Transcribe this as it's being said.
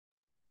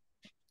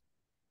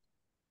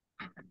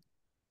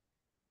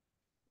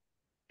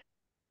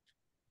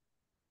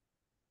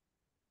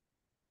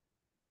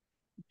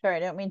Sorry, I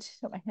don't mean to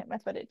hit my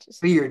foot itches.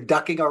 You're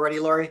ducking already,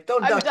 Lori?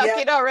 Don't I'm duck yet.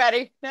 ducking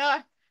already. No,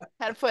 I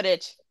had a foot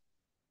itch.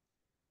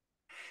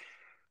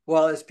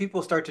 Well, as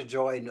people start to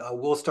join,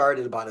 we'll start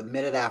at about a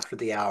minute after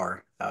the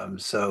hour.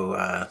 So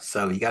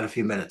you got a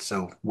few minutes.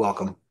 So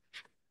welcome.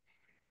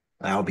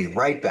 I'll be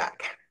right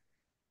back.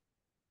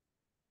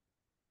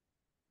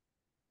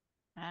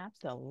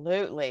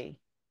 Absolutely.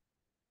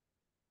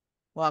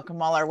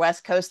 Welcome all our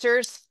West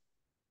Coasters,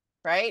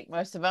 right?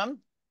 Most of them.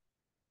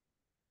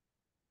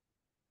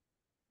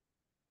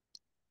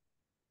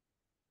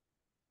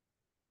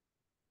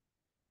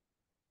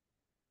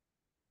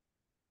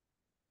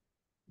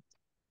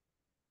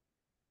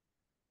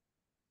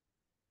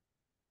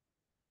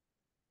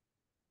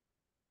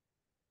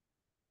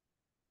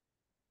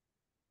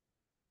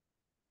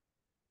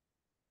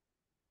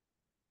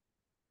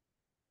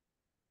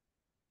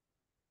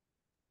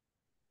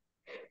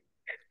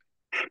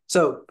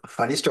 So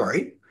funny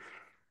story.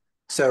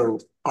 So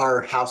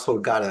our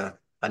household got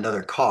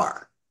another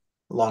car.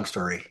 Long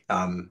story.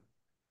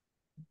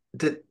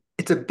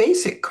 It's a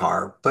basic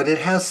car, but it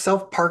has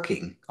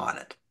self-parking on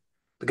it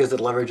because it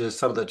leverages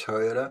some of the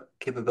Toyota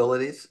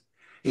capabilities.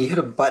 And you hit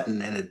a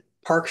button and it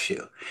parks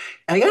you.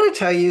 And I got to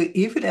tell you,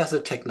 even as a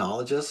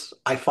technologist,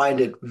 I find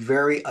it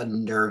very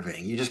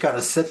unnerving. You just got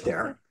to sit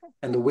there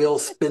and the wheel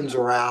spins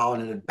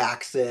around and it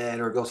backs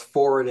in or it goes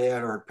forward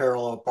in or it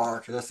parallel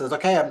parks and it says,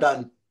 okay, I'm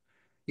done.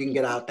 You can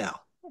get out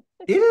now.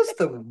 It is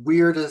the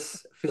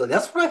weirdest feeling.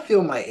 That's what I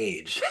feel my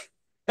age.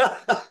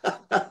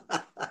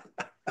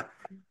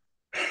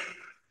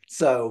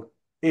 So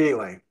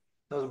anyway,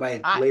 those are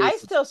my I latest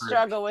still experience.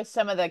 struggle with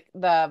some of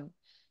the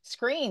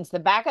screens, the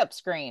backup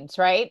screens,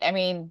 right? I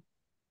mean,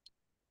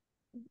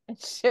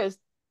 it's just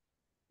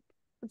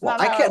it's Well,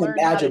 not I how I can't learned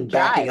how to imagine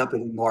backing drive. up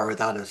anymore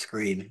without a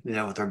screen,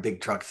 with our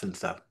big trucks and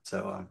stuff.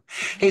 So,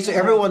 hey, so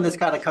everyone that's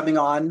kind of coming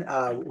on,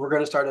 we're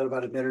going to start in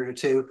about a minute or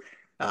two.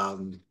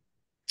 Um,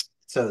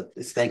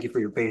 thank you for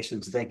your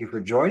patience. Thank you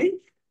for joining.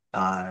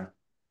 Uh,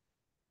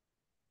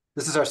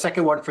 this is our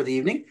second one for the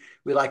evening.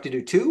 We like to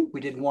do two. We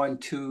did one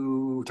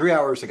 3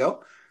 hours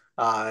ago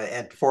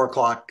at 4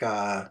 o'clock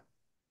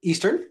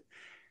Eastern.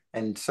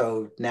 And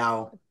so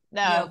now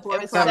No, No, it four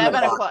was o'clock.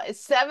 7 o'clock, $7.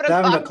 It's seven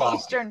 7 o'clock o'clock,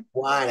 Eastern,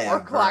 4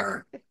 o'clock.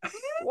 whatever.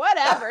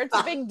 Whatever. It's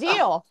a big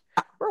deal.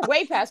 We're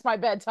way past my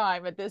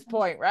bedtime at this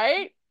point,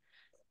 right?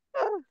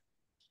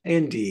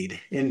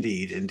 Indeed,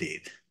 indeed,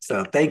 indeed.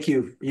 So thank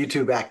you, you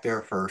two back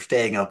there, for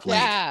staying up late.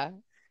 Yeah.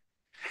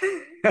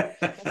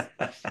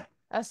 Us,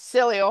 us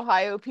silly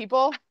Ohio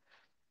people.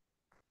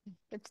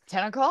 It's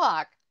 10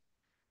 o'clock.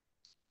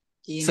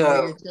 Do you know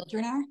where your So,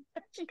 children are?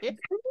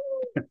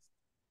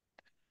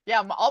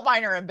 Yeah, all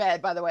mine are in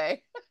bed, by the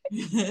way.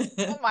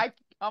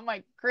 All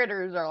my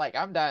critters are like,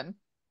 I'm done.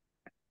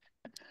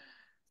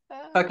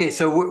 okay,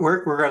 so Uh,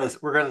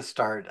 we're gonna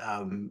start.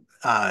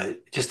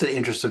 Just in the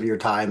interest of your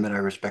time, and I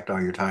respect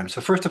all your time.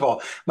 So first of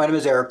all, my name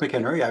is Eric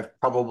McHenry. I've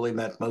probably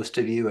met most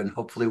of you, and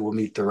hopefully we'll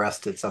meet the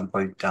rest at some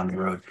point down the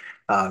road.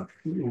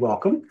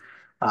 Welcome.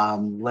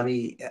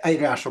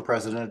 International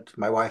President,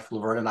 my wife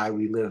Laverne and I,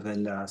 we live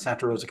in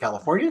Santa Rosa,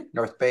 California,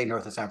 North Bay,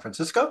 north of San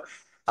Francisco.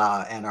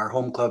 And our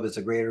home club is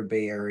the Greater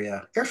Bay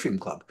Area Airstream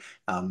Club,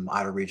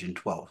 out of Region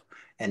 12.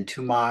 And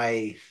to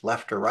my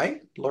left or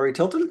right, Lori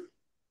Tilton.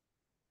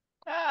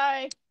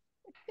 hi.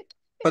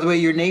 By the way,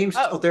 your name's,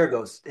 Oh, oh, there it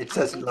goes. It I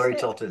says did Lori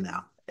too. Tilton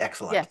now.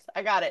 Excellent. Yes,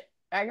 I got it.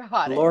 I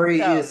got it. Lori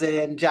So, is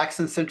in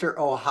Jackson Center,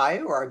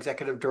 Ohio, our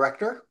executive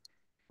director.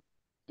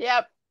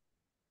 yep.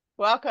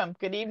 Welcome.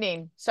 Good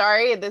evening.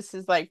 Sorry, this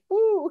is like,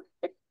 woo.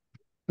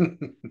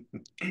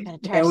 Gotta try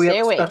to And we have stay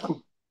a awake.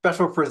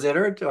 special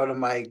presenter, one of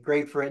my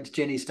great friends,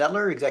 Jenny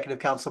Stetler, executive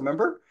council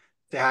member.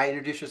 Say hi,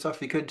 introduce yourself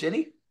if you could,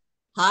 Jenny.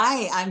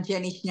 Hi, I'm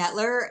Jenny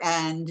Schnettler,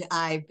 and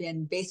I've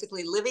been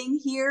basically living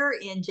here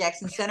in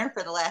Jackson Center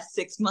for the last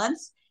 6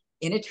 months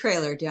in a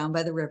trailer down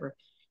by the river,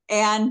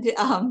 and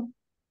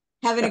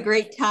having a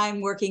great time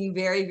working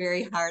very,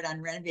 very hard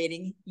on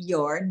renovating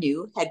your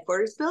new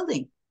headquarters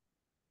building.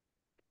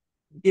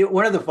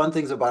 One of the fun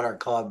things about our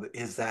club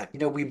is that,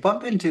 we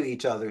bump into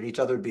each other and each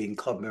other being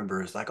club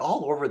members like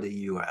all over the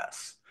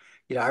US.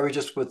 I was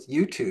just with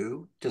you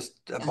two just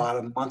Yeah, about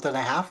a month and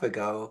a half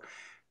ago,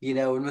 in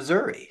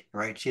Missouri,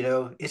 right?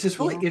 It's just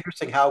really yeah.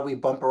 interesting how we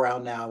bump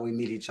around now, we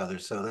meet each other.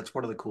 So that's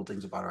one of the cool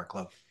things about our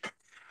club.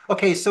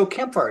 Okay, so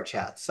campfire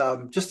chats.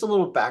 Just a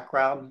little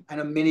background. I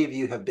know many of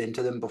you have been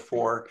to them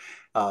before.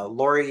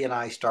 Lori and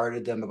I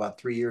started them about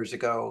 3 years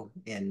ago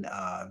in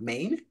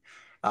Maine,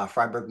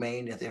 Freiburg,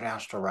 Maine, at the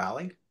International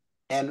Rally.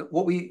 And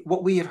what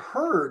we had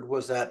heard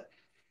was that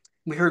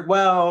we heard,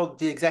 well,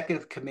 the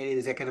executive committee, the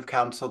executive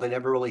council, they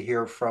never really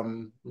hear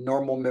from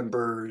normal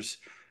members.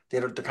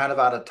 They're kind of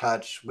out of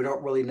touch. We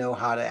don't really know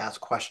how to ask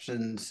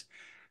questions.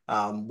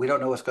 We don't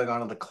know what's going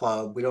on in the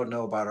club. We don't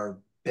know about our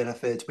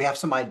benefits. We have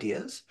some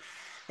ideas.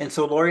 And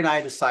so Lori and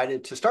I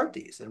decided to start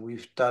these, and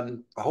we've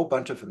done a whole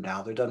bunch of them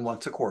now. They're done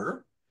once a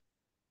quarter.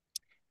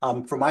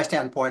 From my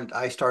standpoint,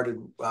 I started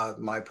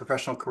my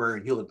professional career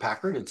in Hewlett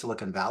Packard in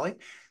Silicon Valley.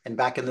 And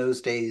back in those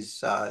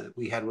days,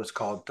 we had what's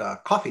called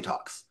coffee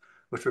talks,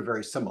 which were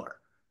very similar.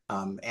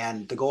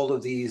 And the goal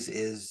of these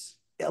is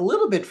a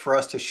little bit for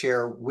us to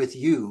share with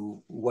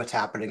you what's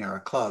happening in our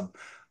club.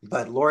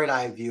 But Lori and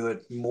I view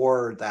it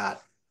more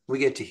that we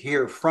get to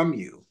hear from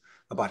you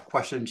about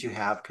questions you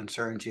have,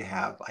 concerns you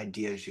have,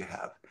 ideas you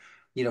have.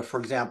 For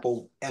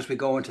example, as we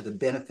go into the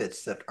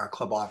benefits that our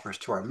club offers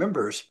to our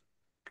members,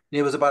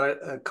 it was about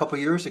a couple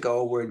years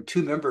ago when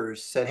two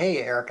members said, "Hey,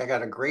 Eric, I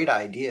got a great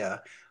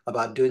idea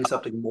about doing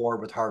something more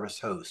with Harvest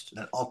Host."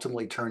 And that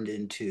ultimately turned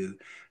into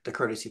the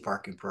courtesy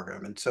parking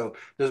program. And so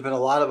there's been a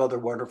lot of other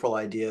wonderful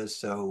ideas.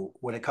 So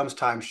when it comes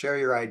time, share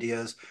your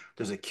ideas.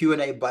 There's a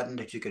Q&A button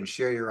that you can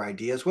share your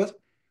ideas with.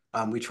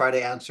 We try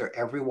to answer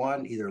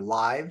everyone either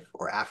live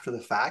or after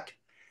the fact.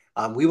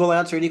 We will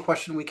answer any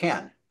question we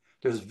can.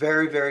 There's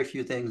very, very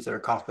few things that are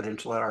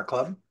confidential at our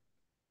club.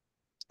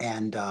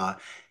 And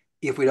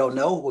if we don't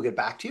know, we'll get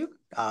back to you.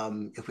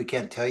 If we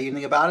can't tell you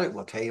anything about it,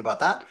 we'll tell you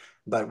about that.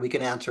 But we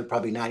can answer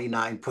probably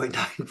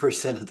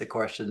 99.9% of the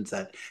questions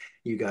that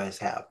you guys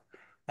have.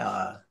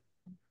 Uh,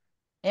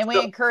 And we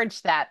so,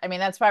 encourage that. I mean,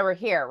 that's why we're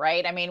here,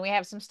 right? I mean, we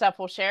have some stuff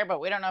we'll share, but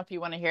we don't know if you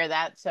want to hear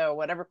that. So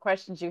whatever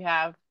questions you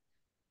have,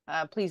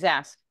 please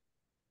ask.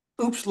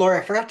 oops, Laura,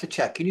 I forgot to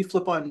check. Can you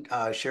flip on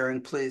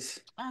sharing, please?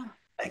 Oh,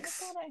 I Thanks.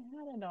 thought I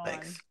had it on.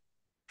 Thanks.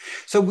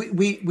 So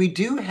we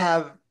do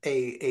have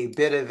a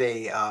bit of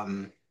a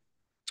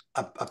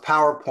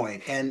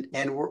PowerPoint,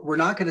 and we're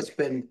not going to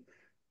spend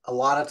a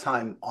lot of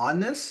time on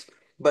this,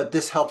 but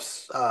this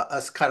helps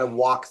us kind of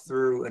walk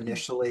through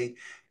initially,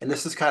 and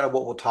this is kind of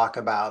what we'll talk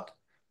about.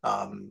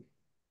 Um,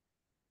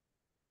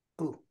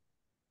 ooh,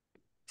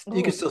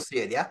 you can Ooh, still see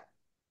it, yeah?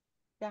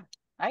 yeah,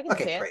 I can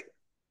see Okay, it. great,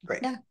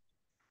 great. Yeah.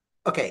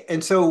 Okay,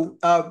 and so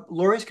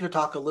Lori's going to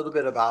talk a little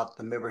bit about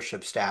the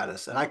membership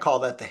status, and I call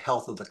that the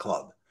health of the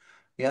club.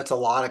 It's a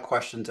lot of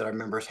questions that our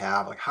members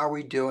have, like how are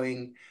we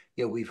doing?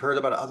 We've heard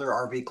about other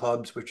RV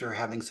clubs which are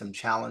having some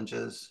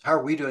challenges. How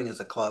are we doing as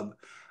a club?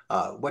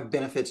 What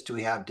benefits do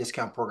we have?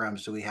 Discount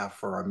programs do we have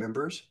for our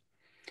members?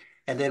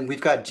 And then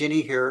we've got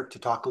Jenny here to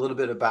talk a little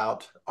bit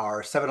about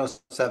our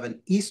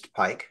 707 East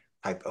Pike,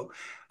 typo,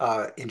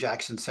 in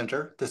Jackson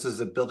Center. This is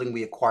a building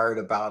we acquired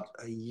about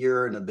a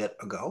year and a bit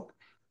ago.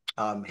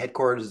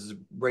 Headquarters is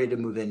ready to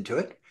move into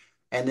it.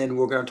 And then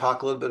we're going to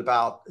talk a little bit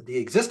about the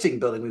existing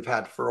building we've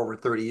had for over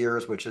 30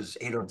 years, which is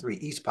 803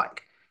 East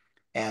Pike.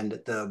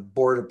 And the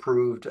board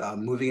approved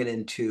moving it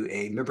into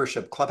a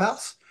membership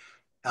clubhouse,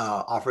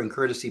 offering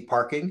courtesy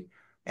parking.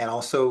 And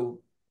also,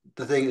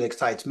 the thing that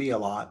excites me a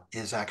lot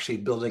is actually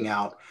building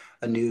out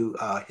a new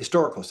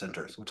historical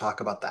center. So we'll talk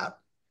about that.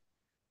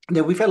 And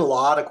then we've had a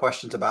lot of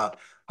questions about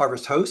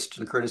Harvest Host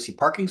and courtesy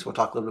parking. So we'll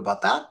talk a little bit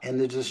about that. And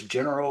then just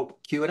general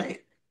Q&A.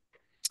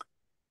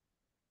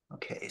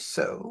 Okay,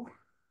 so,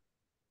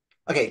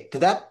 okay,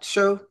 did that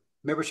show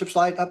membership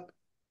slide up?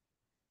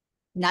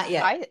 Not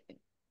yet. I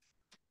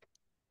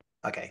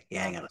Okay,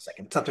 yeah, hang on a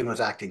second. Something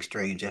was acting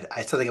strange.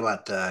 Something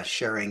about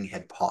sharing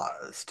had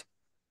paused.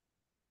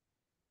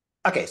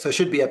 Okay, so it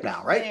should be up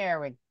now, right? There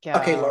we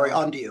Okay, Lori, go.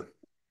 on to you.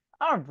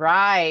 All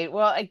right.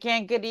 Well,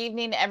 again, good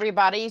evening,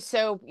 everybody.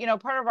 So,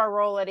 part of our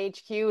role at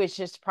HQ is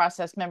just to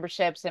process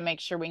memberships and make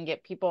sure we can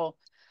get people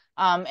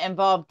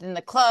involved in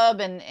the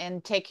club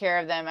and take care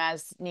of them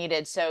as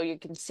needed. So you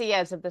can see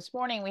as of this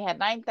morning, we had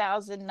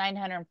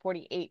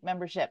 9,948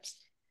 memberships.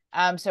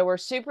 So we're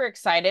super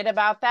excited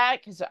about that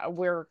because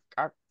we're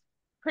are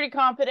pretty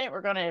confident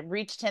we're going to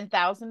reach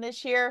 10,000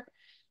 this year.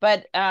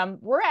 But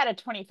we're at a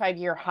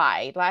 25-year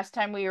high. Last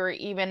time we were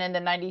even in the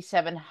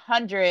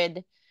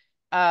 9,700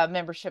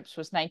 memberships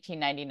was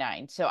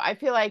 1999. So I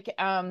feel like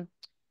some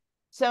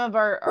of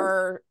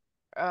our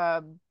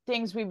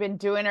things we've been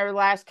doing over the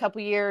last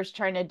couple years,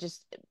 trying to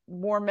just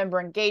more member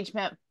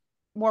engagement,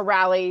 more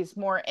rallies,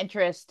 more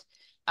interest,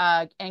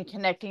 and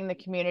connecting the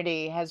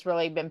community has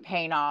really been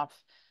paying off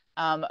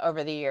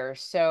over the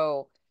years.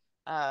 So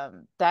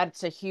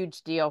that's a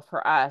huge deal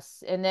for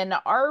us. And then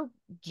our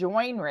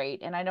join rate,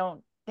 and I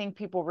don't think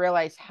people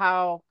realize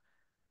how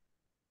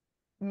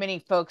many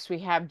folks we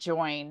have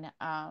join.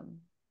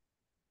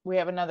 We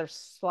have another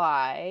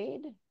slide.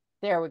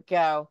 There we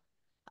go.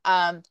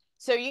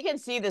 So you can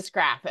see this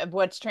graph of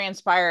what's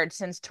transpired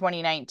since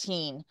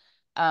 2019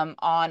 on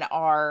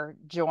our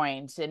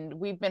joins, and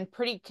we've been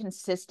pretty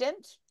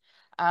consistent.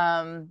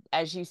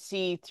 As you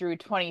see through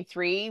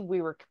 23,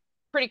 we were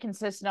pretty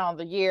consistent all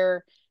the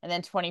year, and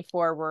then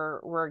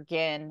 24 we're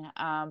again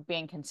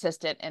being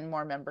consistent and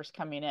more members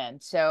coming in.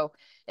 So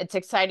it's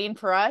exciting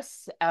for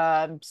us.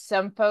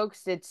 Some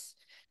folks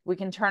we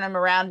can turn them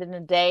around in a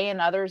day, and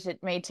others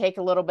it may take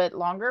a little bit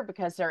longer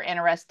because they're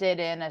interested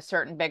in a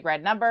certain big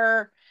red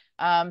number.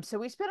 So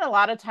we spend a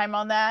lot of time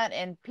on that,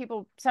 and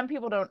some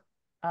people don't,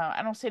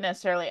 I don't say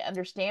necessarily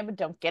understand, but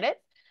don't get it.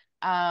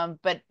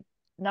 But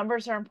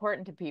numbers are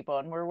important to people,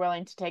 and we're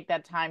willing to take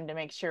that time to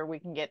make sure we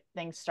can get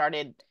things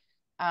started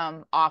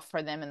off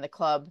for them in the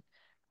club.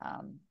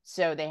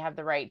 So they have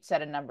the right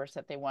set of numbers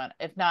that they want.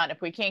 If not,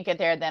 if we can't get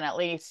there, then at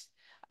least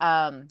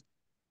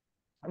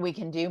we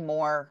can do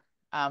more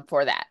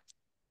for that.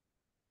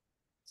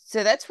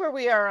 So that's where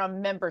we are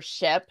on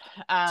membership.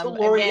 So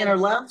Lori, in Again, our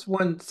last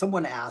one,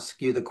 someone asked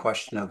you the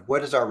question of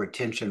what is our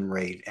retention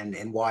rate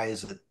and why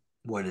is it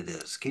what it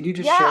is? Can you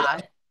just share yeah,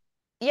 that?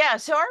 yeah.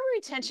 So our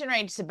retention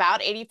rate is about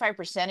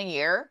 85% a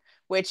year,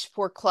 which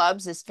for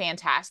clubs is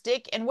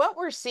fantastic. And what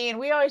we're seeing,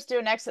 we always do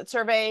an exit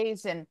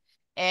surveys and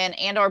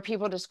our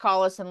people just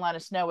call us and let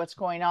us know what's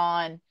going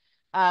on.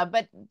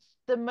 But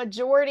the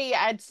majority,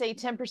 I'd say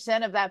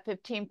 10% of that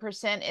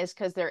 15% is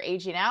because they're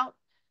aging out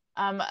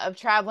of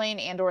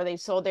traveling and or they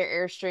sold their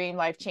Airstream,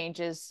 life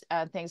changes,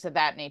 things of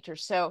that nature.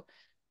 So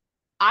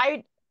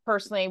I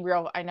personally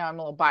real I know I'm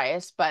a little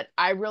biased, but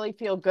I really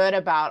feel good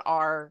about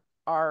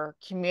our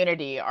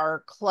community,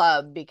 our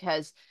club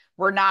because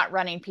we're not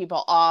running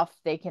people off.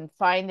 They can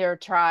find their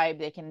tribe,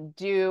 they can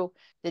do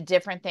the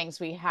different things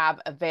we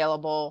have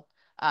available.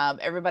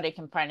 Everybody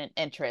can find an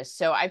interest.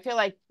 So I feel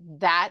like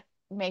that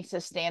makes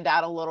us stand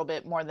out a little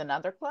bit more than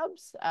other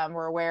clubs.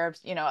 We're aware of,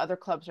 other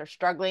clubs are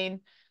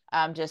struggling.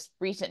 Just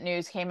recent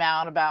news came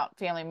out about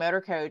Family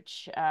Motor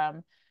Coach.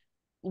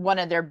 One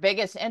of their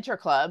biggest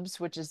interclubs,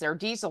 which is their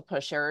diesel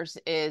pushers,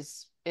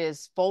 is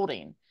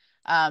folding.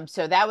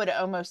 So that would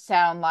almost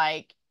sound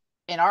like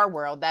in our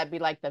world that'd be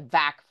like the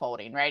VAC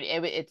folding, right?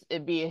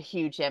 It'd be a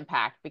huge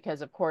impact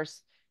because of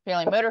course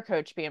Family Motor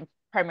Coach being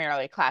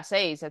primarily Class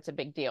A's, that's a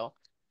big deal.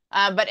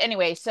 But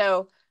anyway,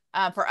 so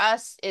for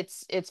us,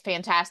 it's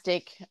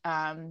fantastic.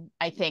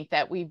 I think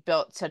that we've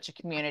built such a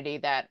community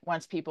that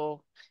once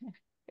people,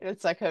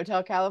 it's like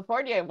Hotel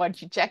California.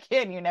 Once you check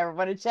in, you never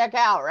want to check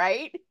out,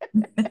 right?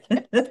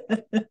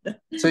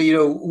 So,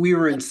 we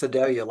were in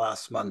Sedalia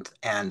last month,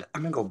 and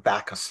I'm gonna go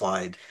back a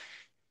slide.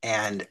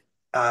 And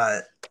uh,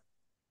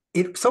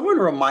 someone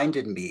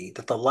reminded me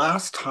that the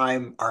last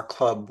time our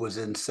club was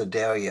in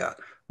Sedalia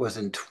was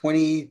in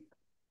 20,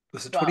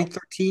 was it 12,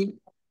 2013?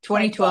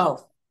 2012,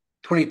 2012.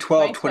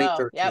 2012,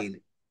 2012. Yep.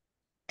 2013.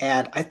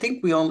 And I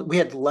think we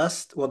had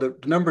less, well, the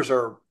numbers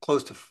are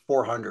close to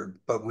 400,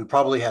 but we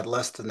probably had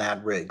less than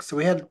that rigs. So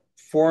we had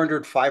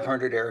 400,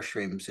 500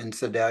 Airstreams in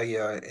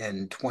Sedalia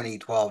in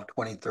 2012,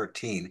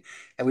 2013.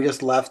 And we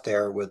just left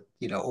there with,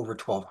 over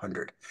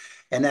 1,200.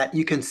 And that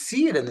you can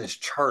see it in this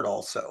chart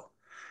also.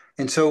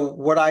 And so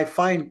what I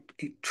find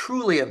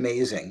truly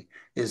amazing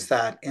is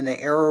that in the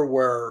era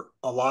where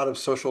a lot of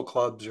social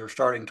clubs are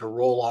starting to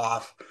roll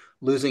off,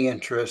 losing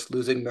interest,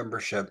 losing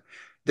membership,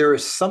 there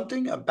is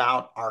something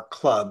about our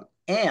club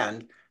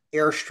and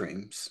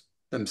Airstreams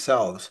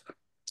themselves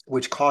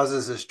which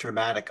causes this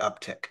dramatic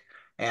uptick.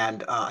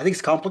 And I think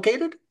it's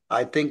complicated.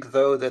 I think,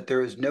 though, that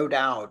there is no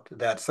doubt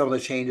that some of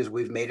the changes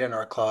we've made in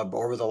our club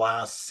over the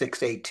last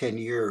 6, 8, 10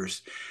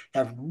 years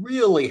have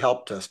really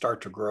helped us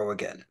start to grow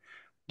again.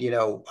 We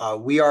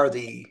are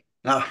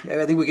now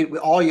I think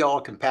all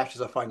y'all can pat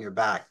yourself on your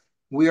back.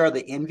 We are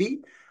the envy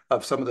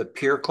of some of the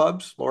peer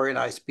clubs. Lori and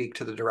I speak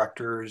to the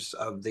directors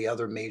of the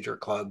other major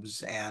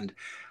clubs, and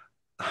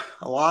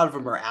a lot of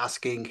them are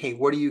asking, hey,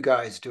 what are you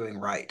guys doing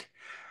right?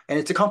 And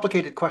it's a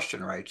complicated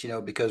question, right?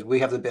 Because we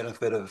have the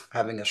benefit of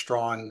having a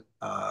strong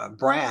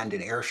brand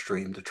in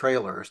Airstream, the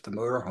trailers, the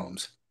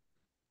motorhomes.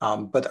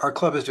 But our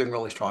club is doing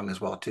really strong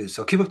as well, too.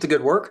 So keep up the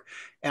good work.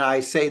 And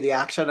I say the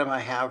action item I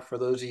have for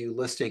those of you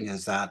listening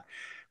is that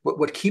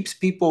what keeps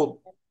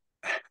people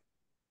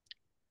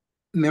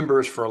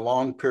members for a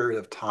long period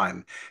of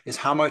time is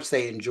how much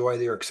they enjoy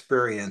their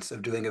experience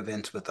of doing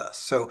events with us.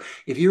 So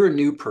if you're a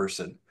new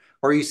person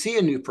or you see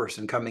a new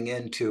person coming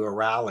into a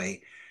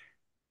rally,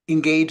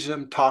 engage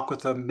them, talk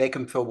with them, make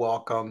them feel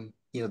welcome.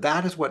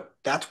 That's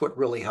what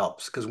really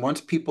helps. Because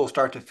once people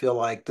start to feel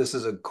like this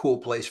is a cool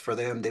place for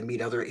them, they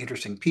meet other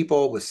interesting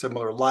people with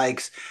similar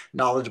likes,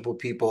 knowledgeable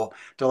people.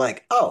 They're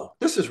like, oh,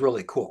 this is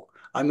really cool.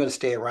 I'm going to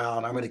stay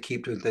around. I'm going to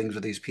keep doing things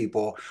with these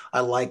people. I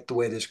like the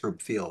way this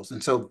group feels.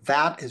 And so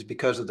that is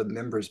because of the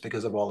members,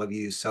 because of all of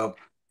you. So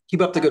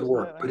keep up the good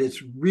work. But Absolutely.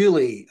 it's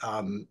really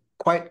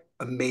quite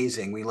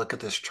amazing. We look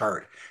at this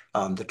chart,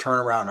 the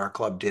turnaround our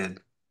club did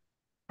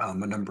a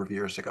number of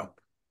years ago.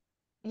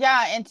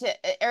 Yeah, and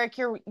to Eric,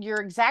 you're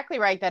exactly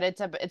right that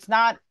it's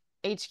not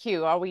HQ.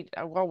 All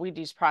we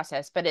do is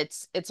process, but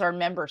it's our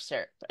members.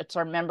 It's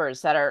our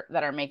members that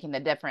are making the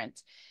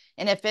difference.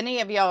 And if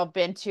any of y'all have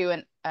been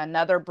to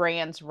another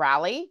brand's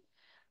rally,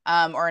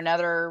 or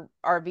another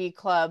RV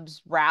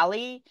club's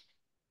rally,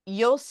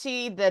 you'll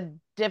see the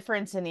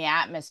difference in the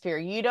atmosphere.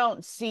 You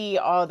don't see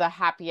all the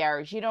happy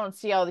hours. You don't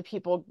see all the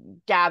people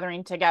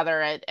gathering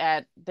together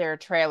at their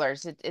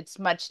trailers. It's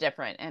much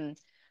different. And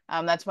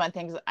that's one of the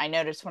things I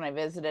noticed when I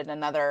visited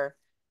another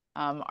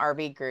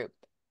RV group.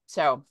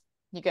 So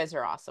you guys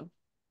are awesome.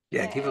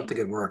 Yeah, keep up Yay. the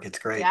good work. It's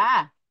great.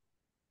 Yeah.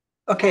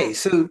 Yeah. Okay,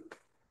 so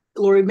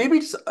Lori, maybe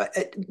just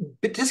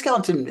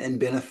discounts and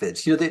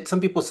benefits. That some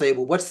people say,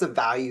 well, what's the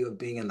value of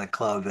being in the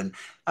club? And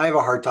I have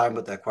a hard time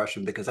with that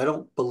question because I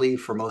don't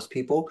believe for most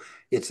people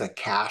it's a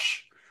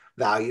cash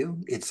value.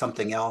 It's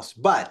something else.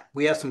 But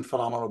we have some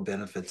phenomenal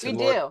benefits. We And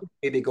Lori, do.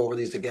 maybe go over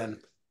these again.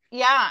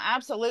 Yeah,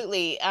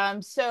 absolutely.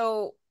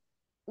 So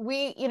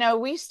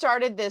we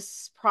started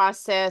this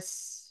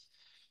process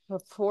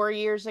 4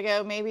 years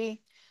ago,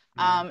 maybe.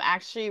 Yeah.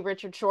 Actually,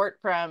 Richard Short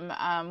from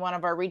one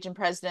of our region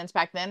presidents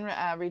back then,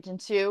 Region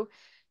 2,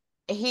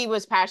 he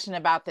was passionate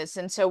about this.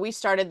 And so we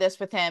started this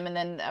with him and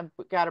then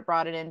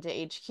brought it into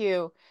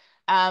HQ.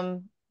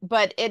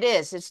 But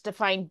it's to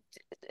find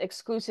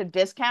exclusive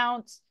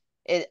discounts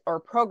or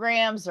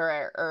programs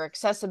or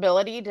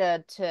accessibility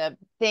to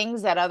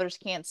things that others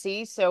can't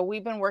see. So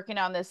we've been working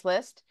on this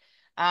list.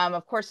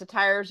 Of course, the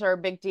tires are a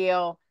big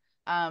deal.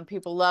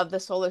 People love the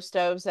solar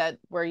stoves that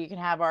where you can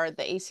have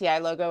the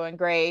ACI logo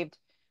engraved.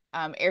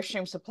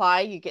 Airstream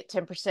Supply, you get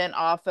 10%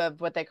 off of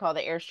what they call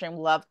the Airstream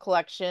Love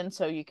Collection.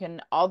 So you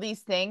can, all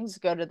these things,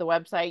 go to the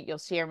website, you'll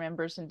see our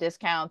members and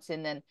discounts.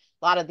 And then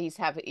a lot of these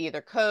have either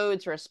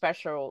codes or a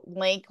special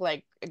link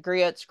like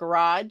Griot's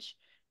Garage.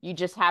 You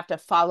just have to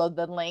follow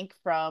the link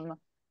from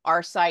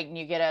our site and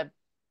you get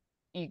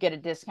a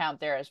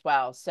discount there as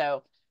well.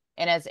 So,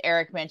 and as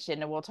Eric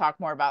mentioned, and we'll talk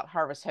more about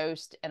Harvest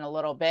Host in a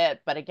little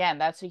bit, but again,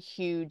 that's a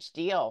huge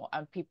deal.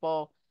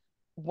 People,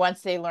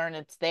 once they learn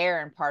it's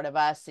there and part of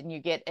us, and you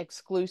get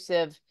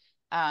exclusive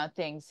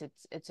things,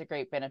 it's a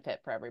great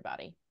benefit for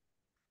everybody.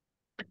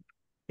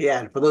 Yeah,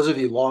 and for those of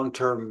you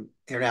long-term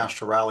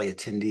International Rally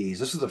attendees,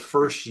 this is the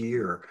first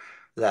year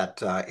that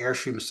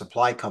Airstream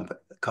Supply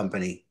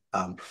Company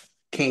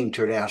came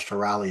to International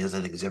Rally as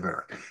an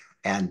exhibitor.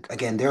 And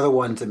again, they're the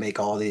ones that make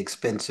all the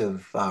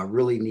expensive,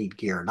 really neat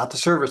gear. Not the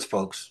service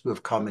folks who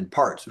have come in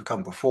parts, who've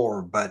come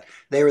before, but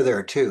they were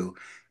there too.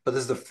 But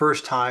this is the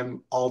first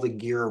time all the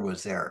gear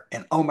was there.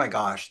 And oh my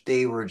gosh,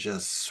 they were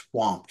just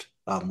swamped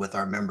with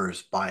our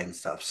members buying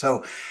stuff.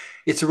 So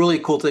it's a really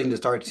cool thing to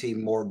start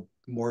seeing more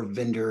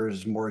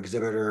vendors, more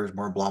exhibitors,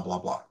 more blah, blah,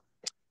 blah.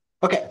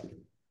 Okay.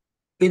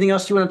 Anything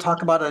else you want to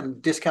talk about on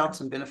discounts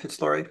and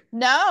benefits, Lori?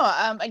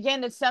 No,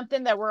 again, it's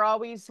something that we're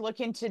always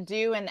looking to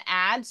do and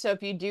add. So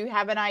if you do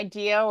have an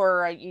idea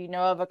or you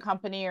know of a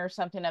company or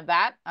something of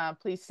that,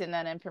 please send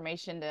that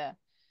information to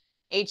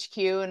HQ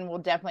and we'll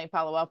definitely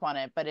follow up on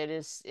it. But it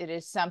is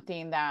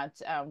something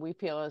that we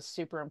feel is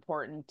super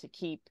important to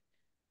keep,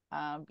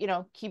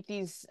 keep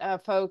these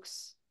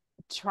folks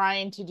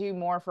trying to do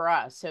more for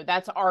us. So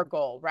that's our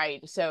goal,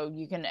 right? So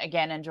you can,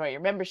 again, enjoy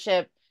your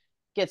membership,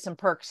 get some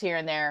perks here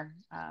and there.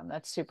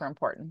 That's super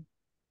important.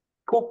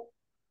 Cool.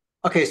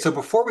 Okay, so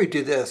before we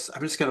do this,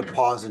 I'm just going to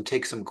pause and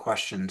take some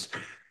questions.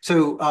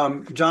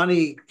 So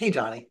Johnny, hey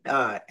Johnny,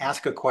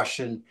 ask a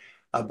question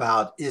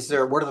about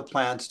what are the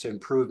plans to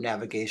improve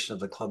navigation of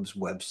the club's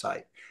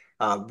website?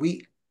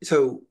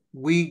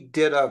 We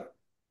did a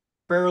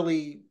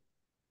fairly,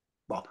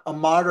 well, a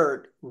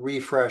moderate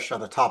refresh on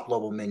the top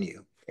level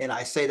menu. And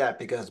I say that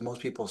because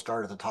most people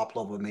start at the top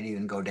level menu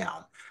and go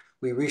down.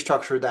 We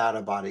restructured that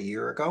about a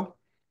year ago.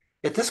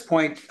 At this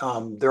point,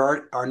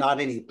 there are not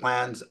any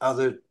plans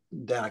other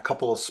than a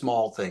couple of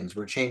small things.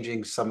 We're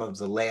changing some of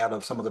the layout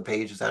of some of the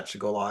pages that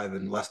should go live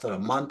in less than a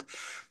month,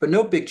 but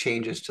no big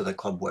changes to the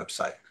club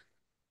website.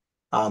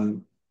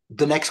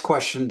 The next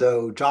question,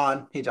 though,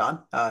 John, hey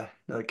John,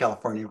 another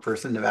California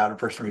person, Nevada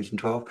person, Region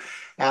 12,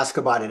 ask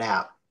about an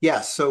app.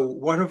 Yes, so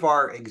one of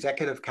our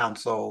executive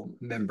council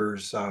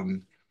members,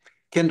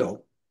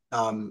 Kendall,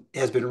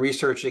 has been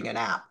researching an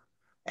app,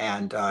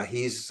 and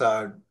he's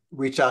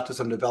reached out to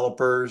some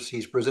developers.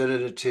 He's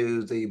presented it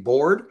to the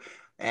board,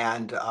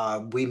 and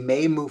we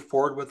may move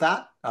forward with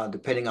that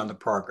depending on the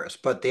progress.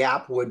 But the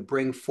app would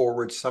bring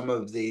forward some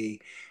of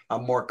the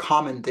more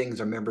common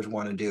things our members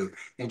want to do.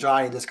 And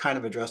Johnny, this kind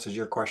of addresses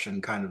your question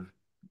kind of,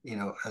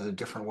 as a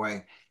different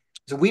way.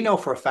 So we know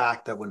for a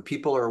fact that when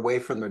people are away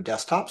from their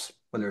desktops,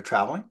 when they're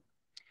traveling,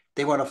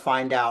 they want to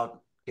find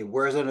out, okay,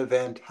 where's an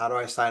event? How do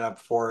I sign up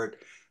for it?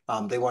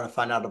 They want to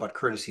find out about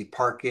courtesy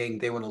parking.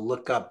 They want to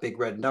look up big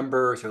red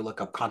numbers or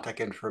look up contact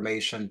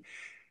information.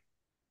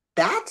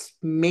 That's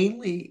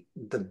mainly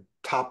the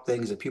top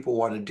things that people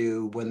want to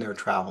do when they're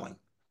traveling.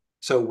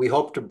 So we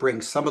hope to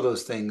bring some of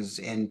those things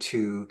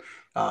into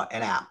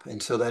an app.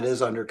 And so that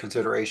is under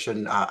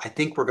consideration. I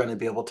think we're going to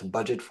be able to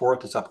budget for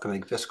it this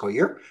upcoming fiscal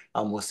year.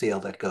 We'll see how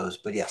that goes.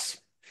 But yes,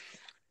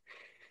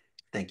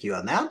 thank you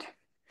on that.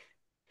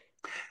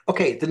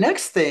 Okay, the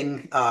next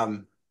thing,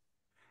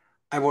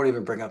 I won't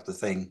even bring up the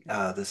thing,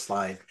 this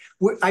slide.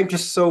 I'm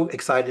just so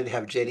excited to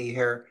have Jenny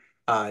here.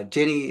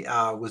 Jenny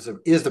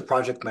is the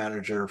project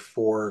manager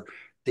for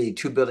the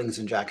two buildings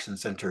in Jackson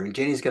Center, and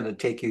Jenny's going to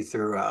take you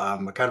through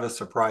a kind of a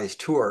surprise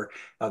tour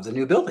of the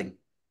new building.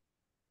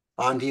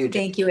 On to you,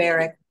 Jenny. Thank you,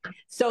 Eric.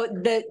 So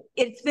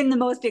it's been the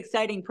most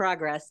exciting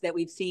progress that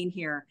we've seen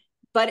here.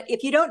 But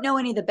if you don't know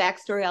any of the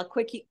backstory, I'll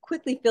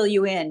quickly fill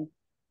you in.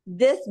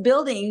 This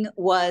building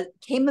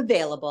came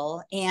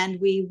available, and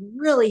we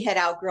really had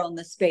outgrown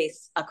the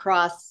space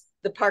across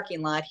the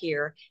parking lot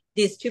here.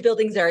 These two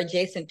buildings are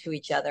adjacent to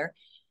each other.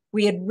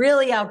 We had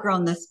really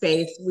outgrown the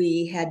space.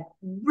 We had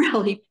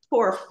really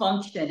poor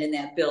function in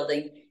that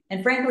building.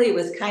 And frankly, it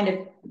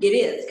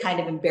is kind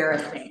of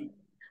embarrassing.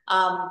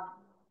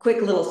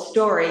 Quick little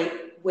story.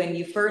 When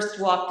you first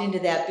walked into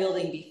that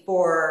building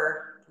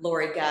before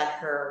Lori got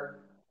her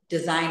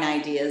design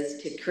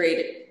ideas to create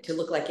it to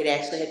look like it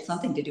actually had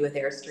something to do with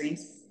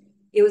Airstreams,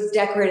 it was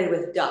decorated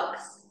with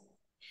ducks.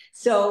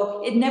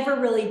 So it never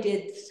really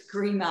did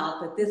scream out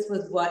that this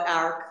was what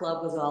our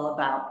club was all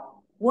about.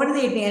 One of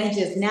the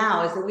advantages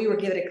now is that we were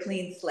given a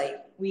clean slate.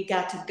 We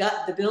got to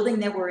gut the building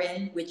that we're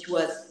in, which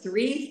was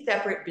 3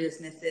 separate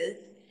businesses.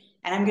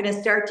 And I'm going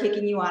to start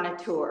taking you on a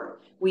tour.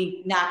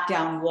 We knocked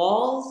down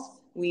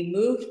walls, we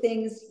moved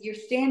things. You're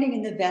standing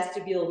in the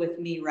vestibule with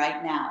me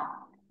right now.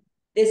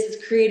 This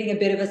is creating a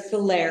bit of a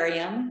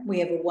solarium. We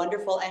have a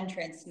wonderful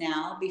entrance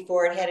now.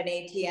 Before it had an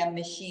ATM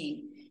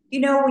machine. You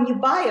know, when you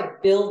buy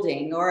a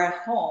building or a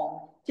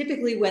home,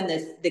 typically when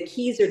the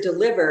keys are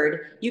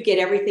delivered, you get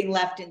everything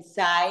left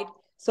inside.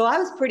 So I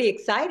was pretty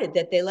excited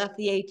that they left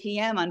the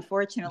ATM.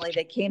 Unfortunately,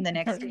 they came the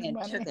next day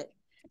and took it.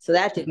 So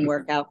that didn't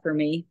work out for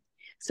me.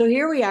 So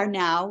here we are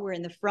now. We're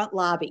in the front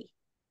lobby.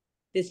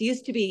 This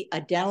used to be a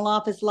dental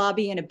office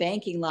lobby and a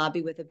banking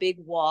lobby with a big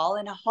wall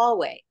and a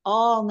hallway,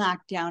 all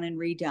knocked down and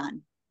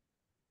redone.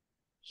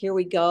 Here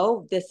we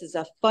go. This is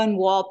a fun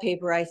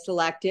wallpaper I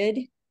selected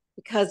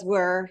because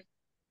we're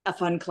a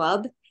fun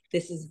club.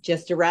 This is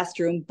just a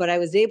restroom, but I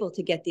was able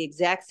to get the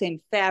exact same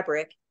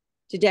fabric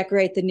to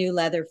decorate the new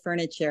leather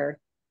furniture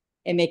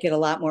and make it a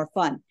lot more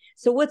fun.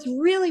 So what's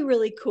really,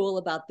 really cool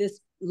about this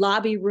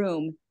lobby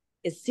room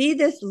is see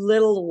this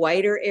little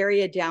whiter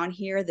area down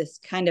here, this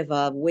kind of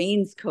a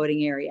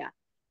wainscoting area.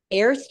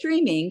 Air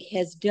Streaming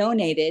has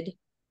donated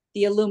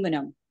the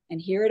aluminum, and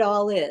here it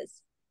all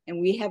is.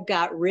 And we have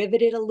got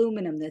riveted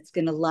aluminum that's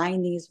going to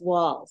line these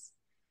walls.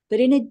 But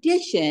in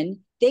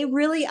addition, they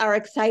really are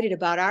excited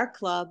about our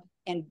club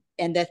and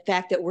the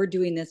fact that we're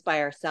doing this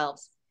by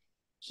ourselves.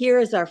 Here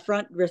is our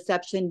front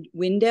reception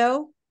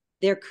window.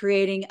 They're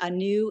creating a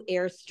new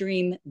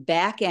Airstream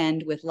back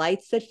end with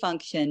lights that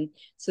function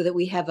so that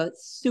we have a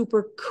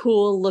super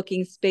cool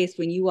looking space.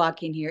 When you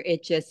walk in here,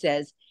 it just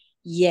says,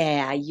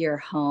 yeah, you're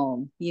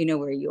home. You know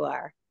where you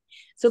are.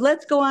 So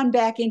let's go on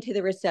back into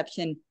the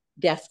reception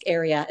desk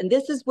area. And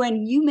this is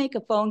when you make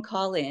a phone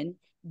call in.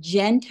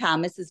 Jen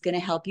Thomas is going to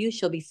help you.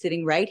 She'll be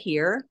sitting right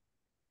here.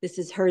 This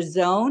is her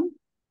zone.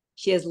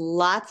 She has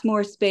lots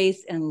more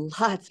space and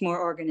lots more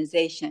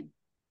organization.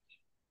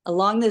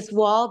 Along this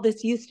wall,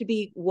 this used to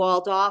be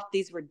walled off.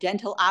 These were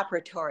dental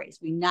operatories.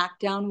 We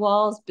knocked down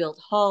walls, built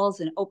halls,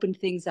 and opened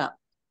things up.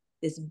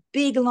 This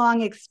big,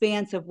 long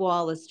expanse of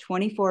wall is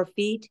 24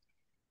 feet.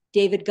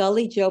 David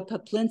Gully, Joe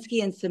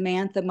Poplinski, and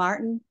Samantha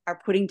Martin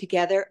are putting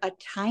together a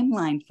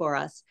timeline for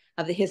us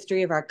of the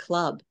history of our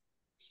club.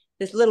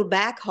 This little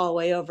back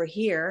hallway over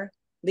here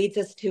leads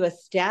us to a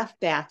staff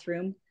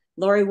bathroom.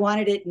 Lori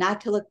wanted it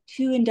not to look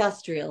too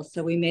industrial,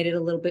 so we made it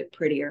a little bit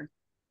prettier.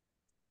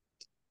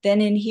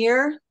 Then in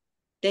here,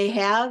 they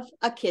have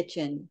a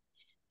kitchen.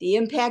 The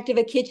impact of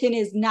a kitchen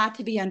is not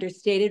to be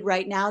understated.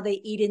 Right now,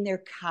 they eat in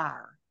their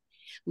car.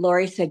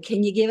 Lori said,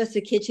 can you give us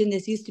a kitchen?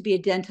 This used to be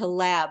a dental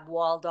lab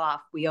walled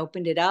off. We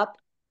opened it up,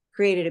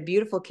 created a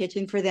beautiful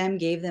kitchen for them,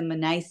 gave them a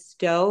nice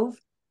stove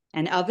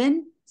and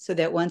oven so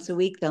that once a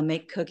week they'll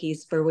make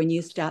cookies for when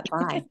you stop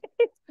by.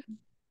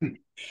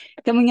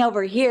 Coming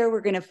over here, we're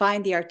going to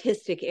find the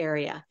artistic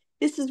area.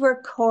 This is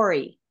where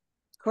Corey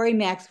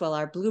Maxwell,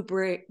 our Blue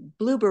Beret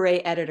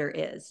editor,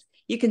 is.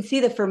 You can see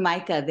the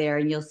Formica there,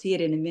 and you'll see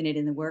it in a minute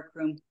in the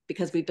workroom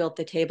because we built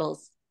the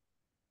tables.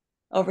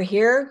 Over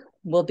here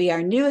will be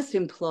our newest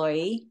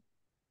employee.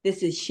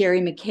 This is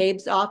Sherry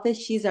McCabe's office.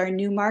 She's our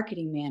new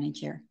marketing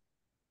manager,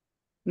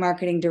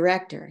 marketing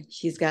director.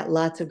 She's got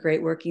lots of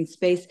great working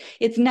space.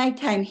 It's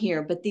nighttime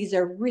here, but these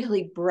are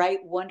really bright,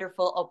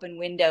 wonderful open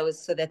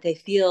windows so that they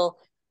feel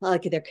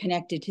like they're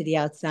connected to the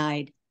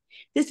outside.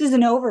 This is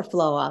an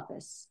overflow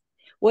office.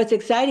 What's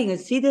exciting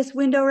is see this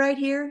window right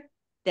here?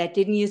 That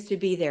didn't used to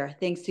be there.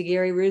 Thanks to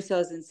Gary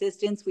Russo's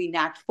insistence, we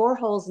knocked 4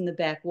 holes in the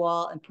back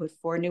wall and put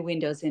 4 new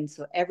windows in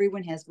so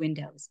everyone has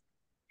windows.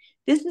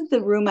 This is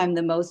the room I'm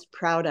the most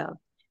proud of.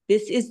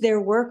 This is their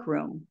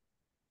workroom.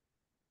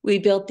 We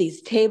built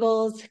these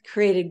tables,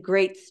 created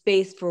great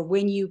space for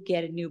when you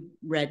get a new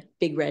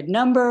big red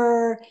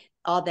number.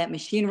 All that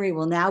machinery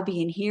will now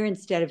be in here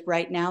instead of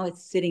right now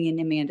it's sitting in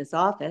Amanda's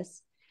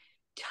office.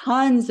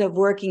 Tons of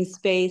working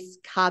space,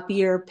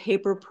 copier,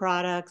 paper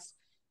products.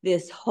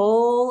 This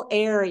whole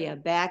area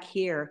back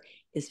here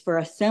is for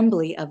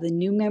assembly of the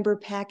new member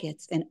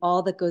packets and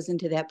all that goes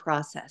into that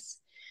process.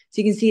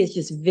 So you can see it's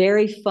just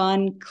very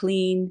fun,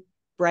 clean,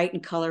 bright,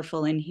 and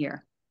colorful in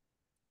here.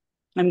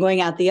 I'm going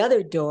out the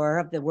other door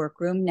of the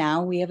workroom.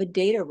 Now we have a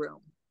data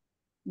room.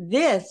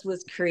 This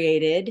was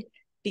created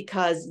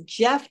because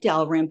Jeff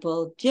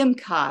Dalrymple, Jim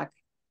Koch,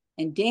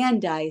 and Dan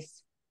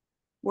Dice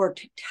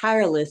worked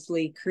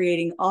tirelessly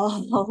creating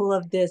all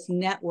of this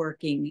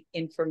networking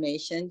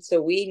information.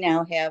 So we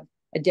now have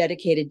a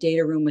dedicated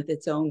data room with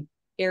its own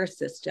air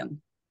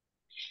system.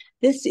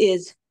 This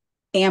is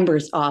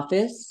Amber's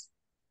office,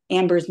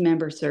 Amber's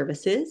member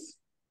services.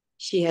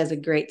 She has a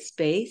great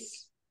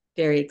space,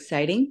 very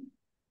exciting.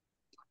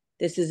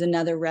 This is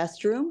another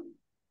restroom.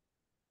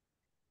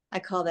 I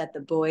call that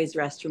the boys'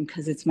 restroom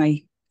because it's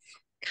my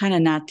kind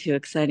of not too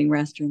exciting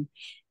restroom.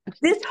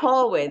 This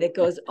hallway that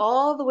goes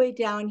all the way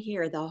down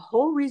here, the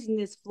whole reason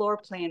this floor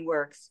plan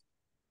works,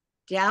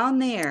 down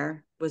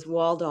there was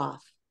walled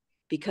off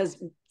because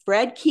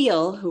Fred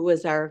Keel, who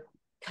was our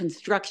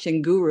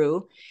construction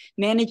guru,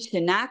 managed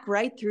to knock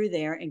right through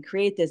there and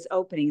create this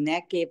opening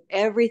that gave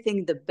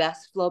everything the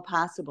best flow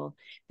possible.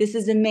 This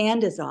is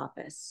Amanda's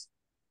office.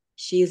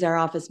 She's our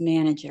office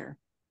manager.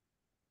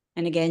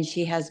 And again,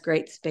 she has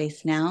great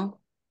space now.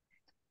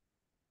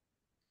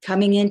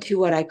 Coming into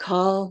what I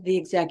call the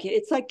executive,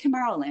 it's like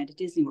Tomorrowland at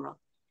Disney World.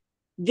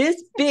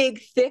 This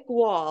big, thick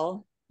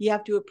wall, you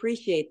have to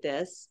appreciate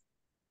this,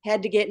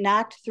 had to get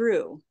knocked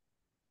through.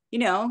 You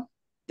know,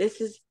 this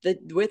is the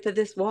width of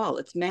this wall.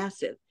 It's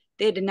massive.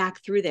 They had to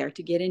knock through there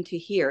to get into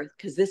here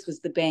because this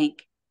was the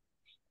bank.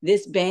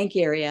 This bank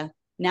area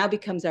now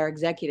becomes our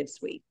executive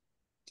suite.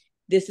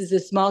 This is a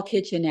small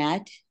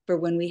kitchenette for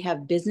when we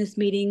have business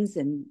meetings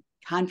and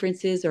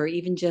conferences, or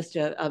even just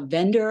a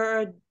vendor or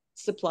a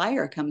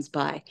supplier comes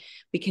by.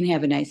 We can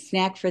have a nice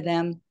snack for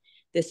them.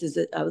 This is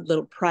a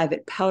little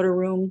private powder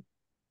room.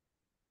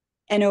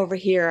 And over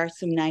here are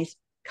some nice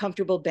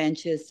comfortable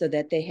benches so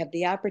that they have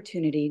the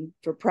opportunity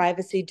for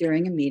privacy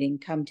during a meeting.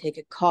 Come take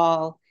a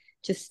call,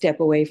 just step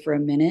away for a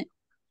minute.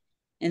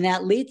 And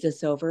that leads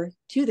us over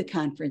to the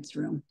conference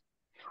room.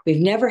 We've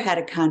never had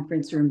a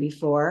conference room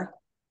before,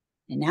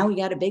 and now we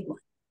got a big one.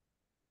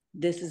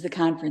 This is the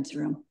conference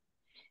room.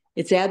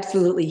 It's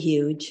absolutely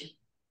huge.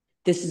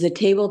 This is a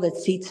table that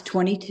seats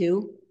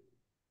 22,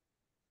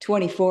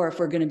 24 if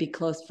we're going to be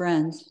close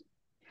friends.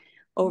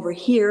 Over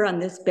here on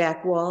this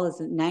back wall is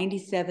a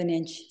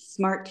 97-inch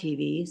smart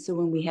TV. So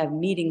when we have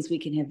meetings, we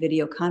can have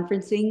video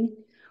conferencing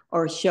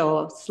or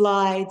show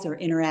slides or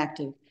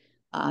interactive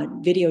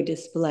video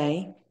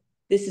display.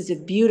 This is a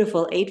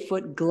beautiful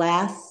 8-foot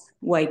glass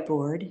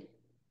whiteboard.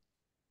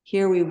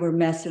 Here we were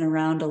messing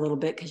around a little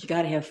bit because you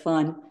got to have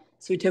fun.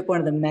 So we took one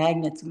of the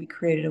magnets and we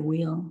created a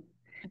wheel.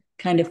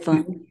 Kind of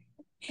fun.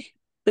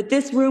 But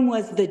this room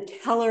was the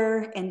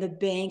teller and the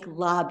bank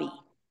lobby.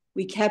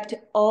 We kept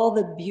all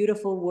the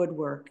beautiful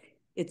woodwork.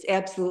 It's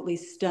absolutely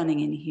stunning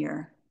in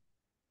here.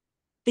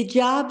 The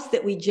jobs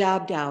that we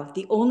jobbed out,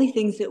 the only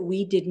things that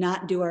we did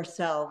not do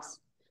ourselves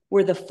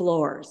were the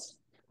floors.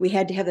 We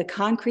had to have the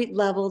concrete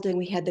leveled and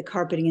we had the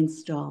carpeting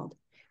installed.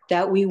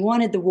 That we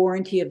wanted the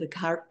warranty of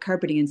the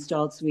carpeting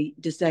installed, so we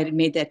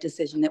made that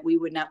decision that we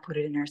would not put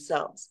it in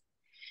ourselves.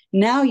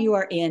 Now you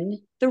are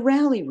in the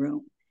rally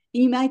room.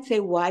 And you might say,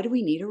 why do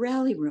we need a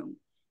rally room?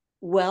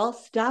 Well,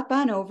 stop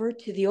on over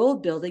to the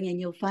old building and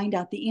you'll find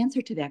out the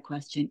answer to that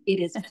question. It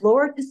is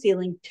floor to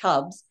ceiling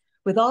tubs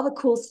with all the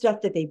cool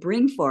stuff that they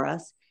bring for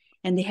us,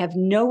 and they have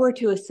nowhere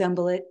to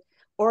assemble it,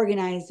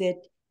 organize it,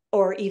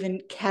 or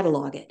even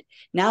catalog it.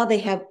 Now they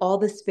have all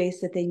the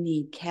space that they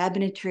need,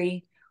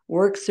 cabinetry,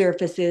 work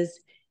surfaces.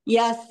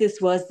 Yes, this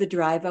was the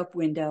drive-up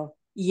window.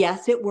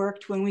 Yes, it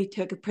worked when we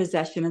took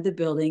possession of the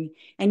building.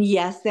 And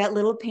yes, that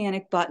little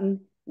panic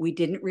button, we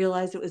didn't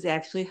realize it was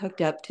actually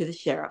hooked up to the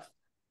sheriff.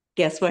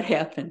 Guess what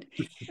happened?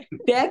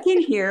 Back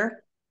in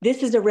here,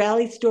 this is a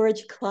rally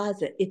storage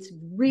closet. It's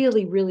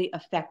really, really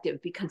effective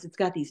because it's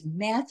got these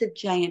massive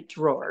giant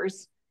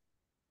drawers,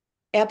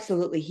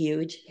 absolutely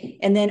huge.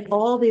 And then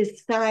all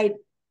this side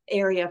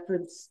area for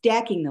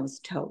stacking those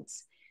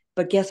totes.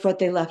 But guess what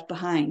they left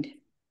behind?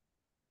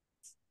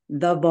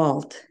 The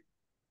vault.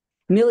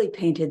 Millie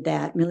painted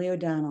that, Millie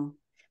O'Donnell.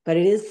 But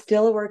it is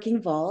still a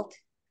working vault.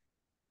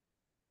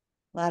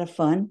 A lot of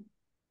fun.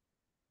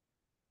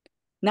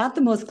 Not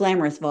the most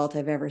glamorous vault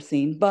I've ever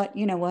seen, but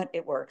you know what?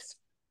 It works.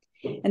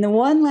 And the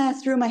one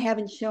last room I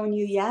haven't shown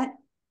you yet,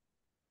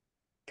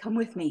 come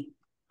with me.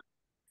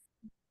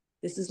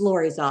 This is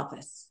Lori's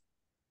office,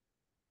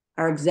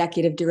 our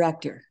executive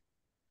director,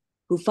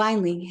 who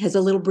finally has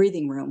a little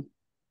breathing room.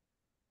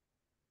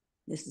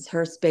 This is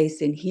her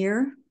space in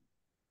here.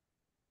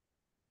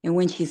 And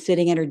when she's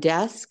sitting at her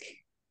desk,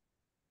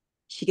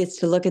 she gets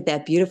to look at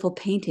that beautiful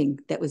painting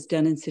that was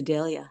done in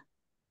Sedalia.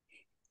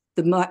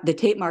 The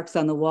tape marks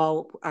on the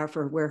wall are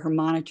for where her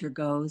monitor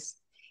goes.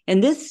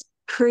 And this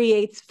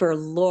creates for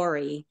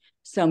Lori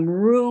some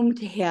room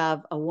to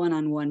have a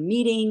one-on-one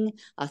meeting,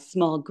 a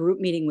small group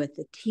meeting with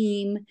the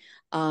team,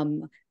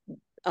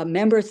 a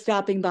member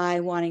stopping by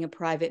wanting a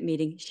private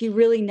meeting. She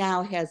really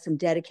now has some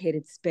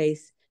dedicated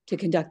space to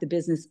conduct the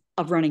business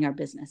of running our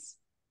business.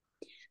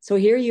 So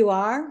here you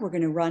are. We're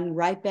going to run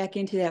right back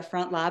into that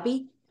front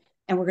lobby,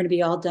 and we're going to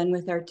be all done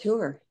with our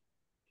tour.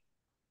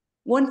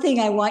 One thing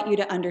I want you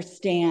to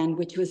understand,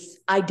 which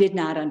I did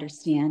not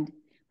understand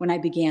when I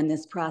began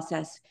this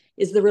process,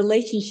 is the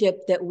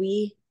relationship that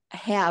we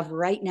have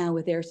right now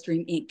with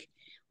Airstream Inc.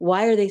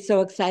 Why are they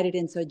so excited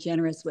and so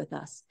generous with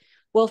us?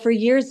 Well, for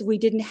years, we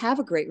didn't have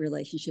a great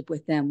relationship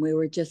with them. We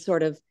were just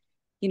sort of,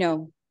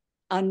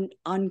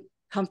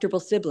 uncomfortable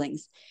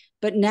siblings.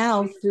 But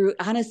now,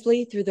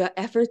 honestly, through the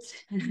efforts,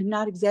 and I'm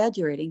not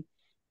exaggerating,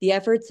 the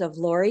efforts of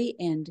Lori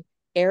and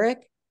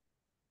Eric,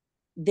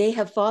 they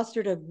have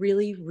fostered a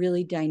really,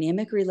 really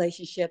dynamic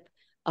relationship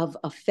of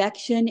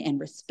affection and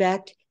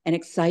respect and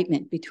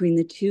excitement between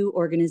the two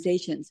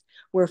organizations,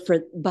 where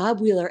Bob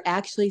Wheeler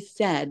actually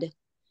said,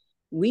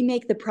 we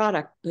make the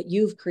product, but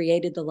you've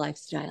created the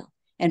lifestyle.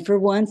 And for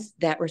once,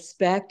 that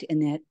respect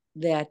and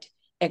that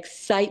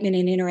excitement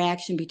and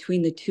interaction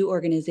between the two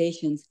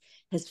organizations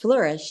has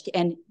flourished.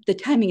 And the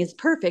timing is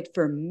perfect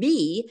for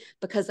me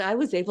because I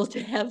was able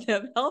to have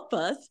them help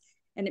us.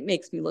 And it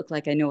makes me look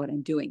like I know what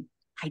I'm doing.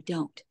 I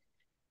don't.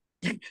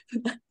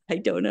 I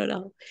don't at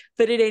all.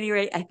 But at any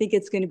rate, I think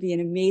it's going to be an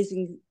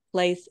amazing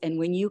place. And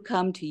when you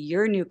come to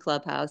your new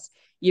clubhouse,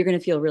 you're going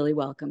to feel really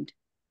welcomed.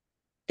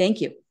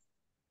 Thank you.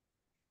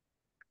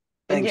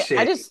 And Thanks,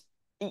 yeah,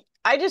 Jay.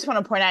 I just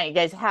want to point out, you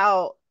guys,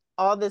 how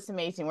all this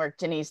amazing work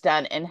Jenny's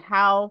done and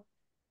how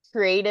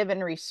creative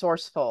and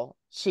resourceful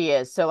she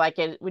is. So, like,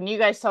 when you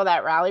guys saw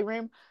that rally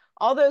room,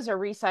 all those are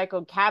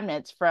recycled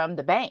cabinets from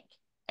the bank.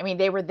 I mean,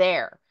 they were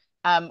there,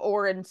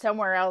 or in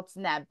somewhere else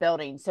in that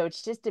building. So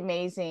it's just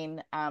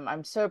amazing.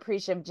 I'm so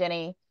appreciative of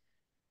Jenny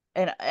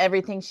and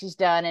everything she's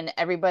done, and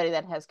everybody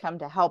that has come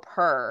to help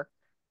her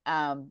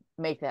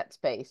make that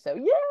space. So,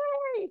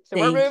 yay! So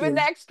we're Thank moving you.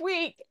 next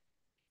week.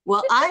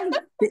 Well, I'm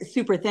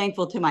super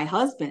thankful to my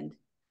husband.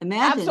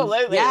 Imagine, yeah.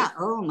 Absolutely.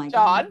 Oh my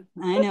John,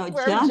 God. I know.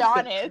 wherever John's the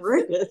John is,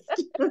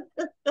 greatest.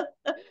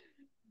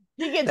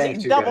 he gets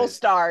Thanks, you double guys.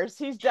 stars.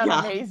 He's done Yeah.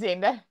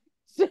 amazing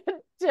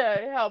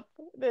to help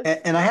this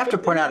And I have to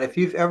with point this. out, if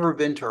you've ever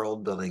been to our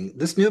old building,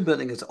 this new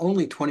building is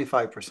only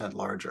 25%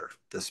 larger,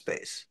 this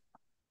space,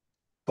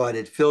 but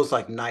it feels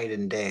like night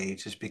and day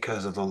just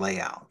because of the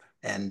layout.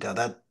 And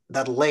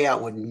that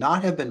layout would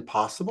not have been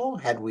possible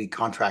had we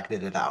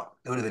contracted it out.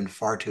 It would have been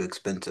far too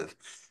expensive.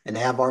 And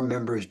to have our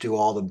members do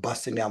all the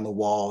busting down the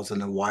walls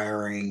and the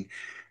wiring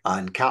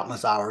and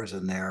countless hours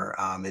in there,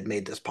 it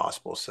made this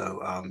possible.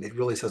 So it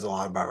really says a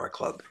lot about our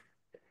club.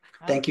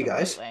 Thank you,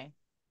 guys. Absolutely.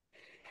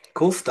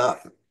 Cool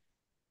stuff.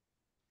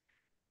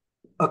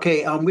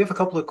 Okay, we have a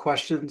couple of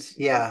questions.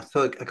 Yeah,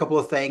 so a couple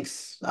of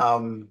thanks.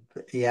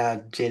 Yeah,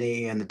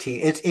 Jenny and the team.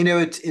 It's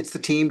the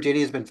team. Jenny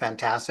has been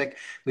fantastic.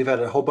 We've had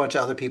a whole bunch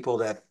of other people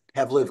that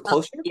have lived Oh,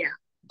 closer yeah.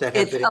 that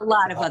have It's been a able to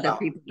lot of help other out.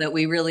 people that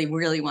we really,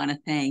 really want to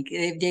thank.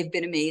 They've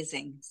been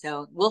amazing.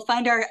 So we'll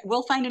find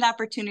an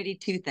opportunity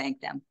to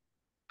thank them.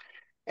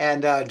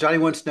 And Johnny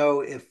wants to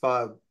know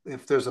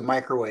if there's a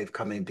microwave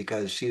coming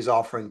because she's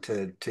offering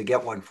to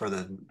get one for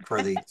the.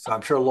 So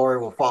I'm sure Lori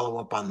will follow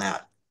up on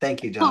that.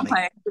 Thank you, Oh Johnny.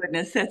 my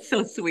goodness, that's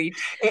so sweet.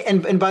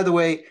 And by the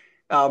way,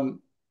 um,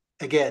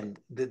 again,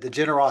 the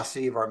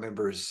generosity of our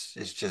members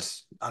is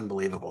just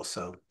unbelievable.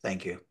 So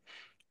thank you.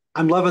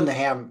 I'm loving the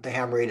ham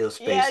radio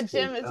Yeah, space too.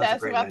 Jim is That was a asking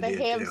great about the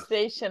idea ham too.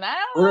 station. I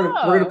We're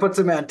gonna don't put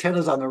some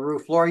antennas on the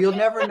roof, Laura. You'll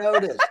never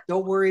notice.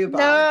 Don't worry about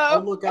it. know.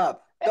 Don't look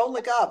up. Don't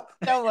look up.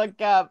 Don't look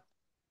up.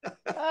 Uh,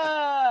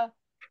 I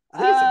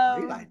think it's a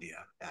great um, idea,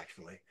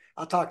 actually.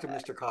 I'll talk to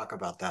Mr. Cock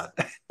about that.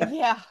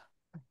 yeah,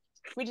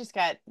 we just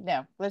got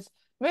no. Let's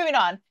moving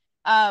on.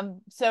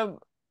 So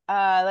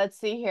let's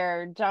see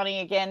here, Johnny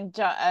again.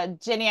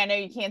 Jenny, I know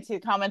you can't see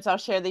the comments. I'll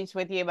share these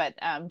with you, but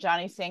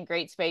Johnny's saying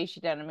great space.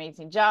 You done an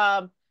amazing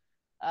job.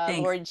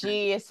 Thanks. Lori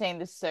G is saying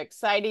this is so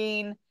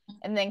exciting.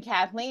 And then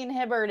Kathleen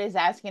Hibbert is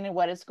asking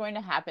what is going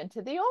to happen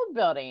to the old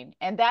building.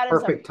 And that is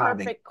a Perfect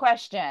timing. perfect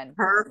question.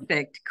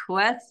 Perfect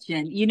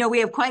question. We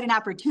have quite an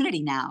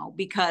opportunity now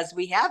because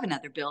we have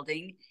another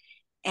building,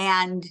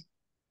 and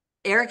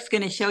Eric's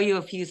going to show you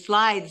a few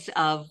slides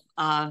of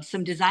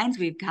some designs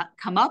we've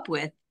come up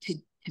with to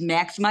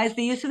maximize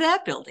the use of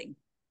that building.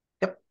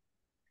 Yep.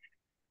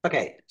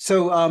 Okay.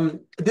 So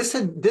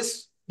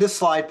this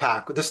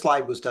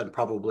slide was done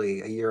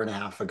probably a year and a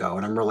half ago,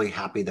 and I'm really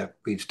happy that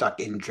we've stuck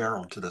in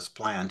general to this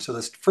plan. So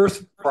this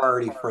first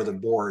priority for the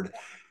board,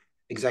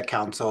 exec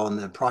council, and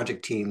the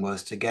project team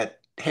was to get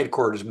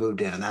headquarters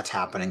moved in, and that's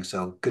happening.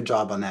 So good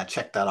job on that.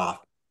 Check that off.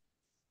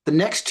 The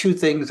next two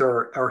things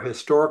are our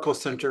historical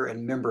center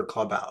and member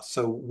clubhouse.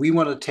 So we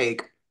want to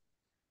take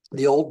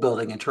the old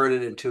building and turn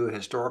it into a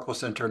historical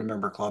center and a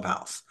member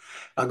clubhouse.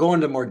 I'll go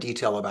into more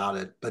detail about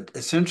it, but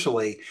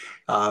essentially,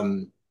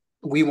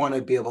 we want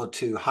to be able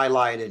to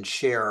highlight and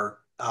share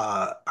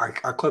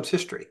our club's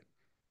history.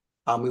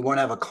 We want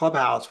to have a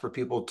clubhouse for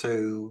people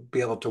to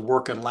be able to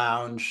work and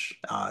lounge,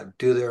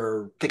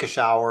 take a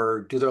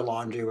shower, do their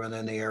laundry when they're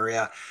in the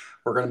area.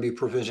 We're going to be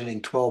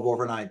provisioning 12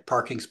 overnight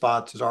parking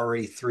spots. There's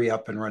already 3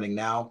 up and running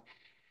now.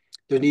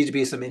 There needs to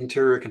be some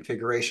interior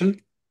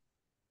configuration.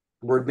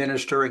 We're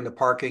administering the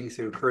parking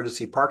through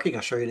courtesy parking.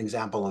 I'll show you an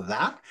example of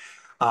that.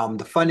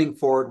 The funding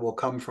for it will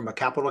come from a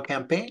capital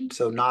campaign,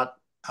 so not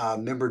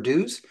member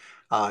dues,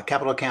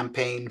 capital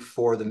campaign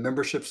for the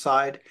membership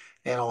side,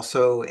 and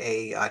also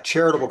a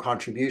charitable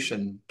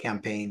contribution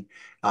campaign,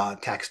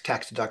 tax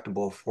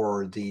deductible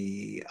for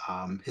the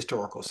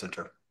historical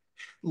center.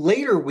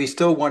 Later, we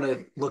still want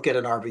to look at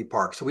an RV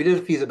park. So we did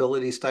a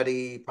feasibility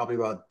study probably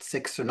about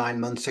 6 or 9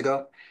 months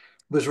ago.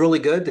 It was really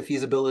good. The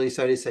feasibility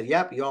study said,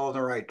 yep, you all on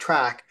the right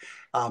track,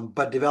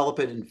 but develop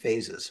it in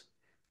phases.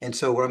 And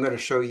so what I'm going to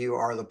show you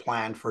are the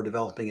plan for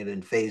developing it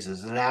in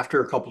phases. And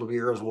after a couple of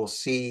years, we'll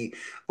see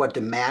what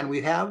demand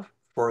we have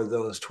for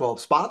those 12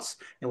 spots,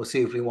 and we'll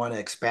see if we want to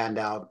expand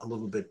out a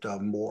little bit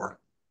more.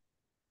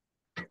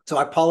 So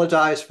I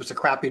apologize if it's a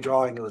crappy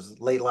drawing. It was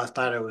late last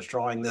night I was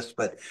drawing this,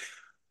 but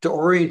to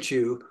orient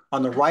you,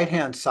 on the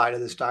right-hand side of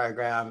this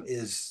diagram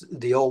is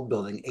the old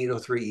building,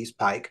 803 East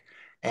Pike.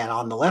 And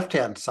on the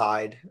left-hand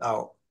side,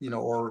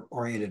 or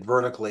oriented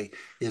vertically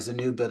is the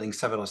new building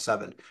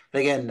 707. And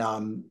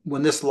again,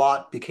 when this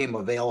lot became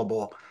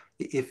available,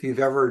 if you've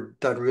ever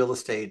done real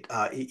estate,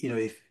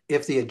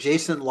 if the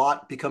adjacent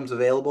lot becomes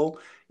available,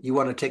 you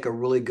want to take a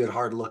really good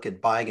hard look at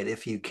buying it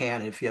if you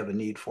can, if you have a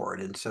need for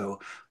it. And so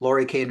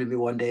Lori came to me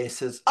one day and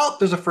says, "Oh,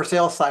 there's a for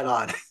sale sign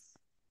on."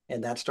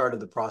 And that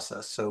started the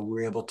process. So we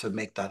were able to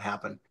make that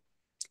happen.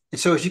 And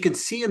so as you can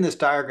see in this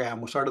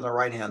diagram, we'll start on the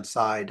right-hand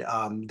side.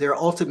 There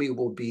ultimately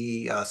will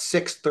be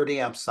 6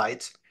 30-amp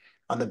sites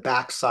on the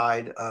back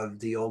side of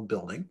the old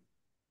building.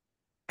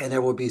 And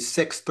there will be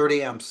 6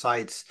 30-amp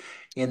sites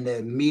in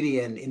the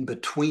median in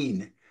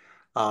between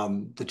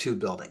the two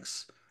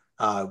buildings.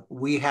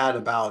 We had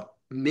about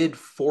mid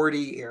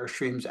 40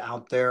 Airstreams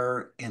out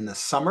there in the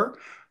summer.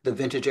 The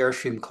Vintage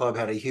Airstream Club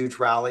had a huge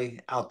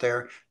rally out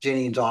there.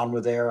 Jenny and Don were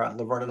there, and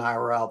Laverne and I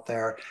were out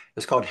there. It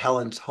was called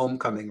Helen's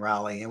Homecoming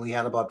Rally, and we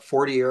had about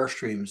 40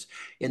 Airstreams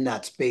in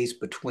that space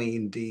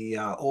between the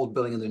old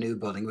building and the new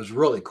building. It was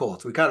really cool.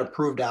 So we kind of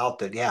proved out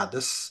that, yeah,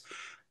 this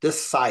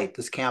site,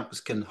 this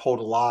campus can hold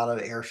a lot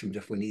of Airstreams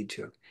if we need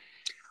to.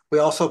 We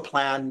also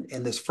plan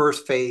in this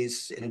first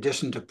phase, in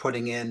addition to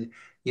putting in,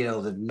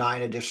 the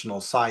 9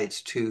 additional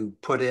sites, to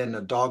put in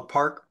a dog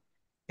park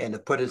and to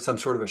put in some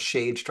sort of a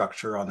shade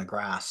structure on the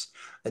grass.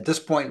 At this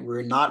point,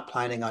 we're not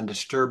planning on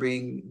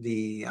disturbing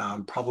the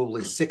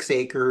probably 6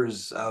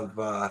 acres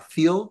of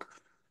field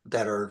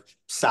that are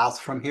south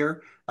from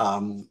here.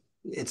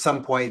 At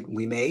some point,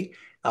 we may.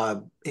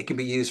 It can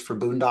be used for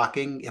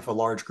boondocking if a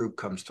large group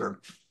comes through.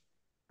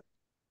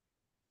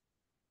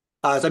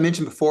 As I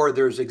mentioned before,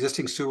 there's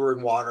existing sewer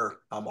and water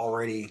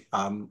already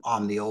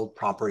on the old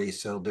property,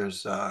 so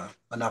there's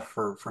enough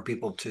for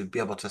people to be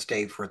able to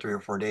stay for 3 or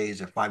 4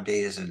 days or 5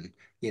 days and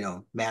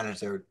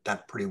manage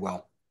that pretty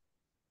well.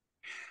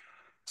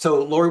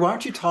 So Lori, why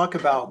don't you talk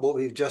about what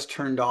we've just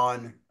turned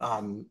on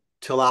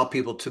to allow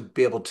people to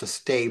be able to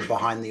stay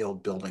behind the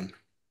old building?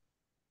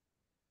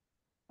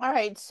 All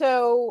right.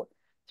 So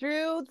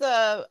through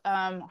the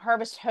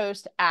Harvest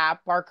Host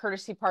app, our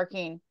courtesy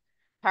parking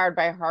powered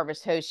by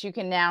Harvest Host, you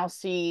can now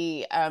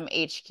see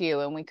HQ.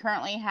 And we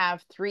currently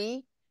have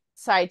 3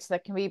 sites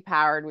that can be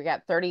powered. We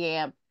got 30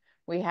 amp.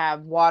 We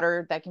have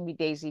water that can be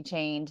daisy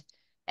chained.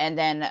 And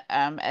then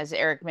as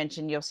Eric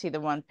mentioned, you'll see the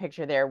one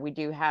picture there. We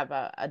do have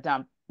a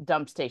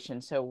dump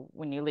station. So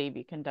when you leave,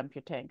 you can dump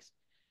your tanks.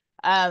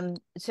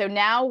 So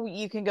now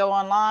you can go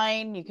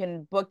online, you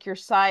can book your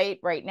site.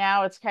 Right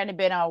now, it's kind of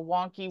been a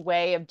wonky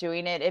way of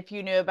doing it. If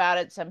you knew about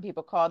it, some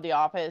people called the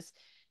office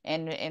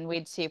and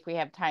we'd see if we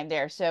have time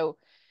there. So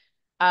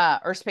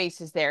or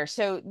spaces there.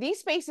 So these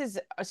spaces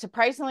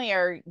surprisingly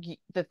are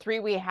the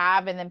 3 we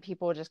have, and then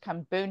people will just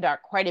come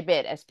boondock quite a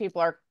bit as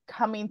people are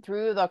coming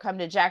through. They'll come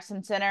to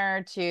Jackson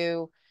Center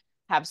to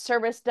have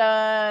service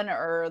done,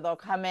 or they'll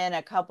come in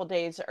a couple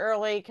days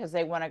early because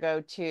they want to go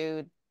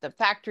to the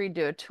factory,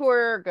 do a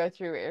tour, go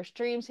through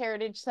Airstreams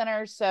Heritage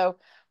Center. So,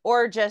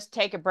 or just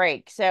take a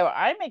break. So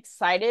I'm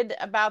excited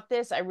about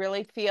this. I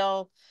really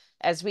feel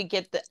as we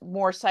get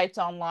more sites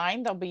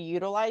online, they'll be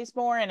utilized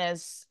more. And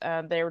as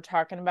they were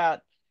talking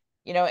about,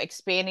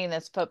 expanding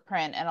this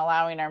footprint and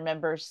allowing our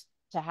members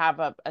to have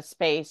a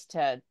space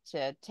to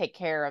take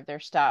care of their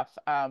stuff.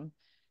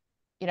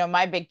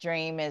 My big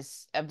dream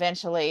is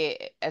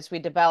eventually, as we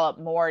develop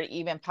more, to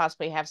even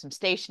possibly have some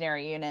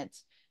stationary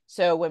units.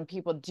 So when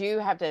people do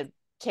have to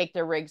take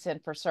their rigs in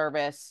for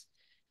service,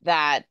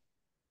 that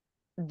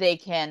they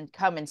can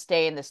come and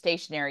stay in the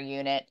stationary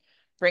unit,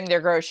 bring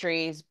their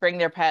groceries, bring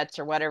their pets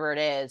or whatever it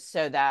is,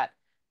 so that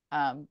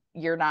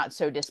you're not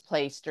so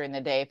displaced during the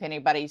day. If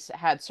anybody's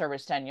had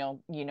service done,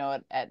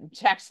 at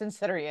Jackson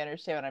Center, you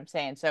understand what I'm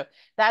saying. So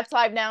that's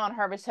live now on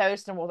Harvest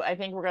Host, and I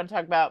think we're going to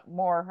talk about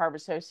more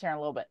Harvest Host here in a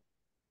little bit.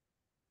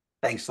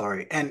 Thanks,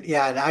 Laurie. And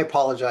yeah, and I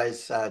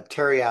apologize.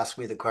 Terry asked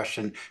me the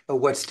question,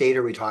 what state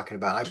are we talking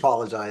about? I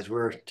apologize.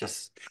 We're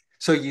just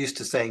so used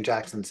to saying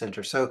Jackson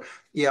Center. So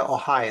yeah,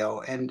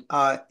 Ohio. And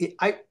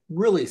I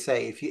really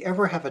say, if you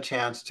ever have a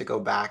chance to go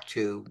back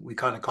to, we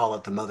kind of call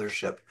it the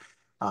mothership,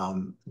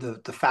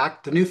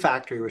 the new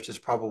factory, which is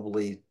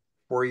probably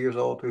 4 years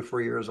old, 3 or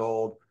 4 years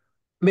old,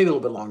 maybe a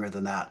little bit longer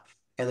than that.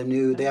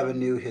 And they have a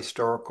new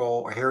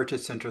historical or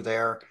heritage center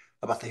there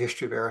about the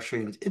history of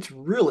Airstream. It's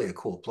really a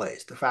cool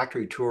place. The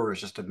factory tour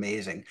is just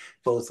amazing,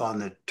 both on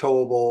the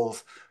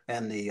towables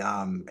and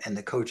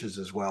the coaches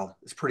as well.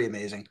 It's pretty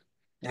amazing.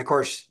 And of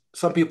course,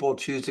 some people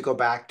choose to go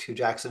back to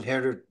Jackson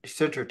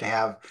Center to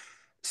have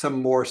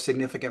some more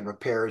significant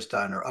repairs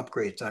done or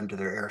upgrades done to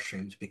their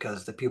Airstreams,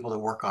 because the people that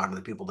work on it are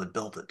the people that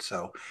built it.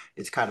 So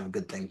it's kind of a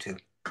good thing too.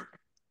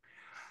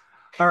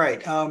 All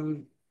right.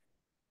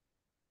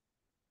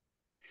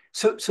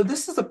 So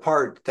this is a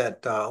part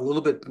that a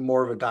little bit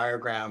more of a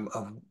diagram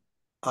of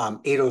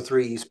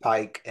 803 East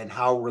Pike and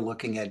how we're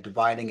looking at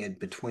dividing it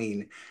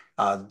between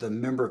the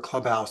member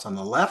clubhouse on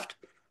the left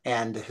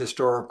and the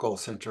historical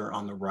center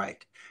on the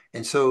right.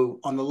 And so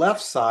on the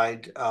left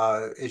side,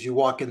 as you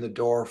walk in the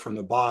door from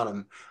the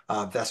bottom,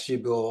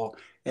 vestibule,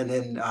 and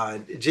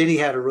then Jenny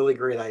had a really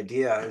great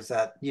idea, is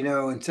that,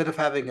 instead of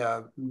having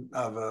of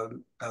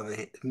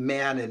a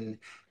man in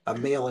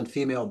male and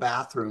female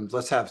bathrooms.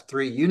 Let's have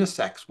three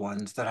unisex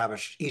ones that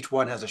have each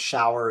one has a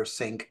shower, a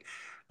sink,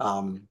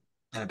 and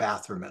a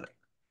bathroom in it.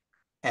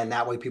 And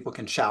that way people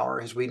can shower.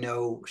 As we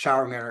know,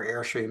 showering in our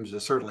Airstreams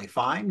is certainly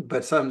fine,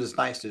 but sometimes it's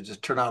nice to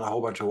just turn on a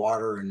whole bunch of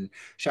water and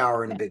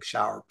shower in a big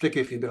shower,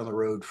 particularly if you've been on the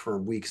road for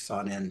weeks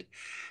on end.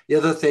 The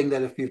other thing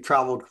that if you've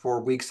traveled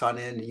for weeks on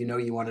end, you know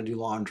you want to do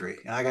laundry.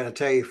 And I got to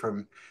tell you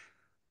from,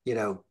 you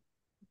know,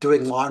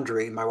 doing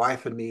laundry, my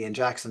wife and me in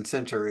Jackson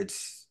Center, it'd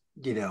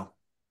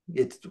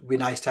be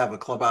nice to have a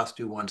clubhouse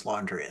do one's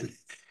laundry in.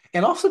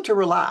 And also to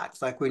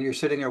relax, like when you're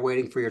sitting there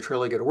waiting for your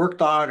trailer to get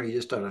worked on, or you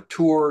just done a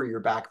tour, you're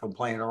back from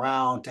playing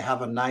around, to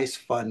have a nice,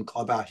 fun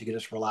clubhouse you can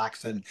just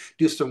relax and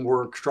do some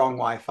work, strong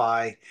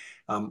Wi-Fi,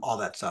 all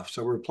that stuff.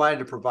 So we're planning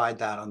to provide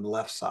that on the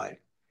left side.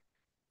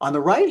 On the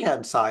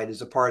right-hand side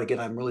is a part, again,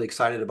 I'm really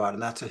excited about,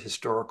 and that's a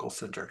historical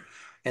center.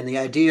 And the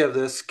idea of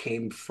this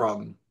came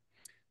from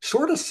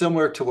sort of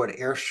similar to what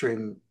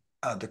Airstream,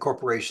 the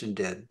corporation,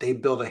 did. They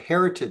built a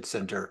heritage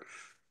center,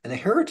 and the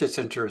heritage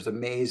center is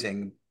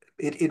amazing.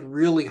 It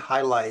really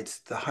highlights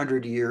the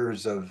 100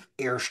 years of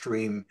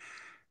Airstream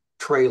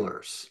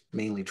trailers,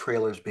 mainly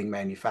trailers being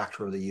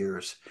manufactured over the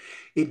years.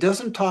 It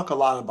doesn't talk a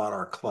lot about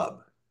our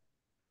club.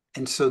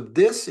 And so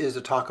this is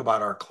a talk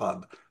about our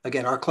club.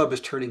 Again, our club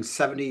is turning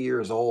 70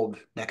 years old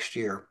next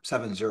year,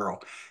 70.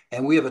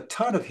 And we have a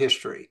ton of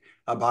history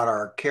about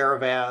our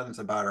caravans,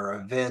 about our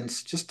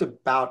events, just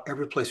about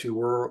every place we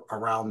were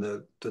around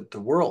the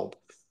world.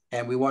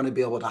 And we want to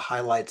be able to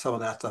highlight some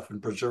of that stuff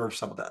and preserve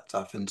some of that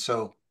stuff. And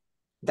so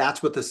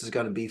that's what this is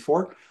going to be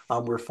for.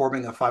 We're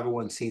forming a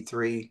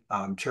 501c3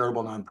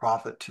 charitable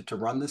nonprofit to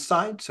run this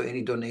side. So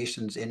any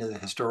donations into the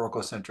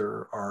historical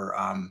center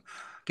are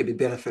can be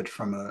benefit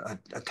from a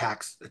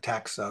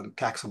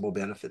taxable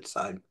benefit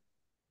side.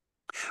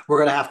 We're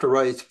going to have to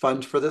raise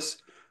funds for this.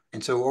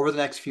 And so over the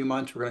next few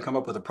months, we're going to come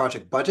up with a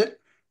project budget,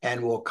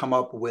 and we'll come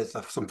up with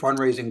some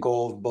fundraising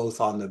goals,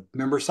 both on the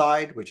member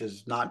side, which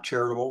is not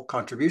charitable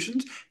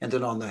contributions, and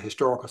then on the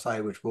historical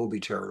side, which will be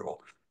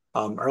charitable.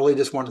 I really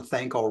just want to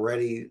thank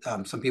already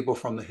some people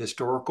from the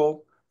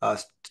historical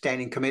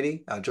standing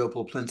committee, Joe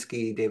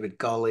Poplinski, David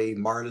Gully,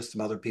 Marta,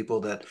 some other people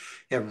that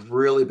have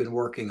really been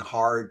working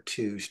hard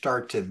to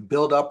start to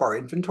build up our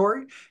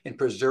inventory and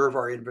preserve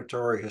our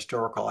inventory of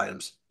historical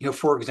items. You know,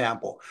 for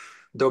example,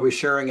 they'll be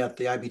sharing at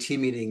the IBT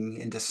meeting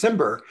in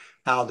December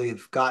how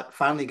they've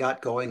finally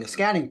got going a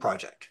scanning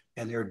project,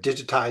 and they're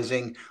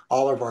digitizing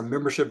all of our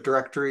membership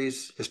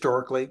directories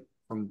historically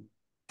from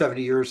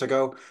 70 years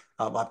ago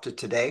up to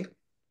today.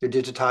 They're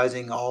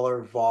digitizing all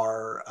of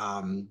our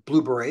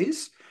Blue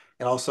Berets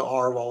and also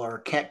all our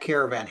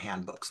caravan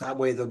handbooks. That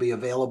way they'll be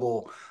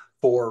available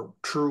for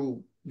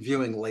true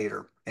viewing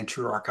later and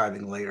true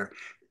archiving later.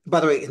 By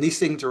the way, and these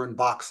things are in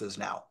boxes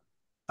now.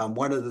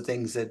 One of the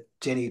things that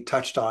Jenny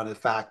touched on is the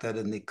fact that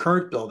in the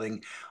current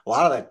building, a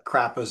lot of that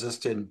crap is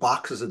just in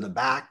boxes in the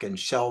back and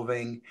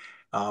shelving.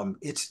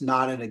 It's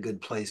not in a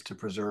good place to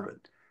preserve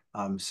it.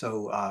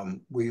 So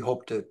we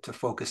hope to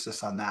focus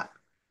this on that.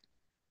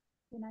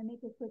 Can I make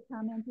a quick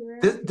comment here?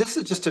 This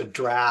is just a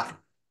draft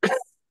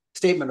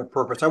statement of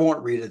purpose. I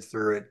won't read it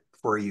through it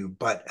for you,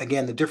 but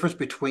again, the difference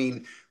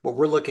between what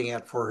we're looking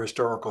at for a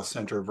historical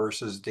center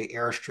versus the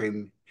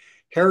Airstream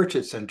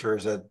Heritage Center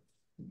is that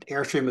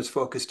Airstream is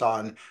focused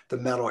on the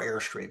metal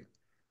Airstream.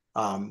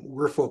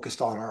 We're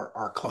focused on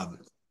our club.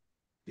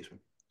 Excuse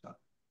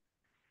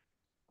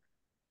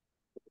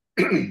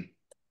me.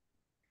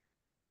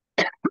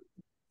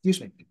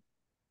 Excuse me.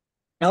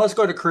 Now let's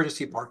go to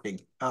courtesy parking.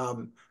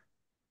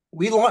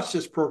 We launched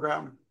this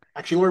program.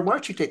 Actually, Lori, why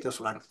don't you take this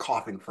one? I'm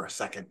coughing for a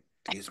second.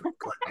 Excuse me.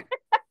 Go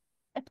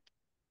ahead.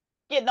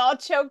 Getting all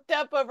choked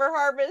up over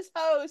Harvest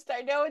Host.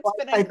 I know it's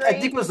been a I great,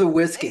 think it was the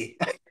whiskey.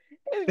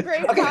 it's a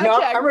great Okay, no,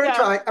 project. I'm gonna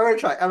try.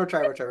 I'm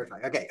gonna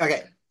try.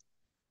 Okay.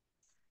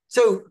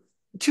 So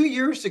 2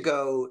 years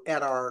ago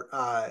at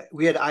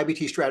we had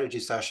IBT strategy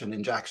session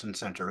in Jackson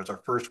Center. It was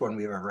our first one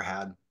we've ever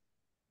had.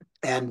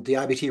 And the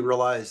IBT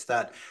realized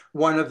that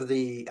one of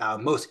the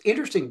most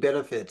interesting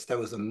benefits that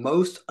was the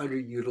most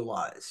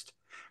underutilized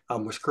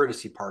was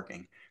courtesy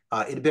parking.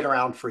 It had been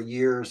around for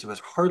years. It was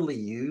hardly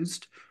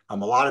used. A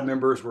lot of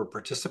members were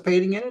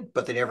participating in it,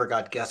 but they never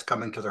got guests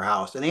coming to their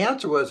house. And the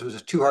answer was it was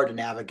just too hard to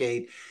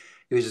navigate.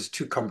 It was just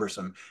too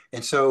cumbersome.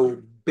 And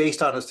so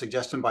based on a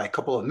suggestion by a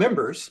couple of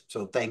members,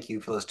 so thank you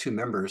for those two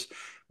members,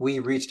 we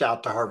reached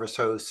out to Harvest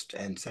Host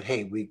and said,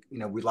 hey, we'd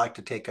like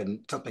to take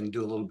something,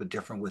 do a little bit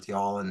different with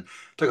y'all. And it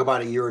took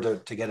about a year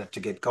to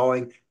get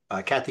going.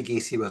 Kathy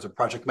Gacy was a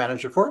project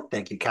manager for it.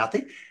 Thank you,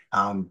 Kathy.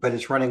 But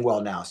it's running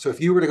well now. So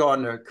if you were to go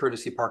on to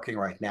courtesy parking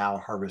right now,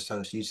 Harvest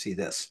Host, you'd see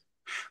this.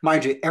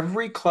 Mind you,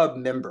 every club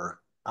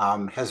member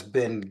has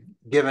been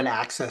given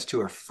access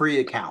to a free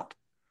account.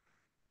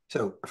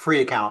 So a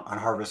free account on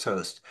Harvest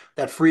Host.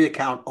 That free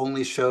account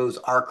only shows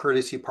our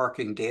courtesy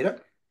parking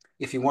data.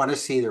 If you want to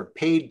see their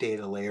paid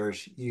data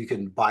layers, you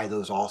can buy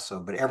those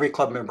also. But every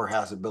club member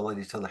has the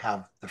ability to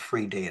have the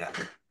free data.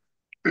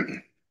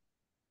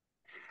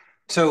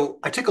 So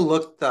I took a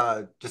look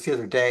just the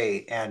other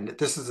day, and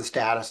this is the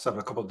status of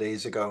a couple of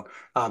days ago.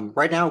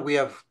 Right now, we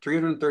have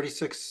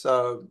 336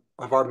 of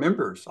our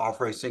members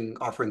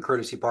offering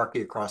courtesy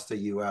parking across the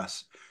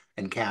U.S.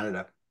 and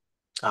Canada.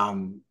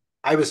 Um,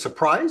 I was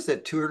surprised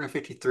that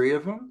 253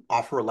 of them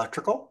offer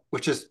electrical,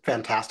 which is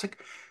fantastic.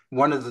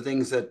 One of the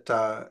things that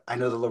I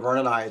know that Laverne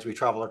and I, as we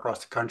travel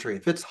across the country,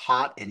 if it's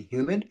hot and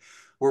humid,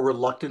 we're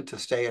reluctant to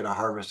stay at a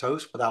Harvest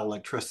Host without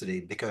electricity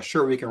because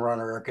sure, we can run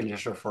our air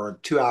conditioner for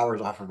 2 hours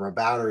off of our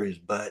batteries,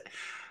 but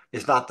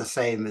it's not the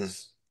same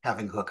as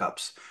having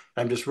hookups.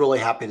 I'm just really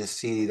happy to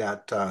see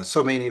that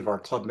so many of our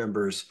club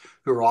members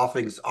who are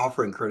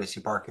offering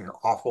courtesy parking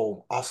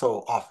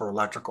also offer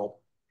electrical.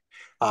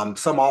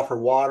 Some offer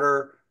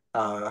water.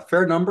 A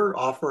fair number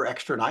offer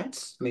extra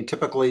nights. I mean,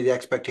 typically the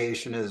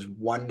expectation is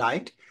one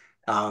night,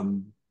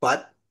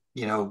 but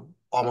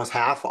almost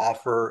half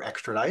offer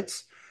extra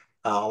nights.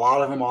 A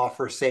lot of them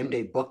offer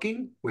same-day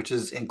booking, which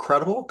is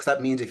incredible because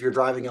that means if you're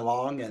driving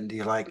along and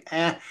you're like,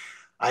 I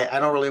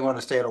don't really want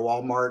to stay at a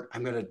Walmart.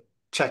 I'm going to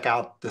check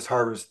out this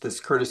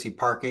courtesy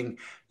parking.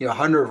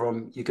 100 of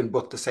them you can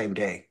book the same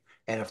day,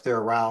 and if they're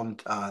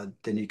around,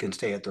 then you can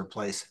stay at their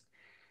place.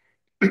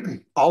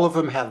 All of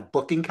them have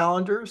booking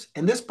calendars.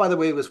 And this, by the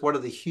way, was one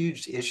of the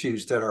huge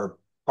issues that our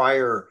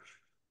prior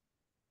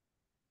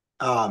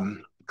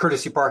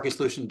courtesy parking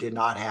solution did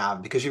not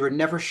have because you were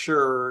never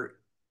sure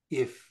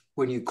if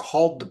when you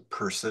called the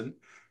person,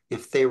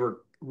 if they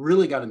were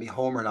really going to be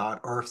home or not,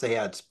 or if they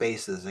had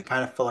spaces. It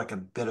kind of felt like a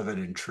bit of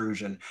an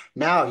intrusion.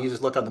 Now you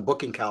just look on the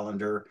booking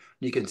calendar,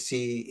 you can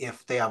see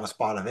if they have a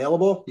spot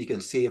available. You can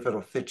see if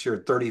it'll fit your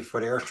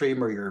 30-foot Airstream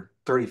or your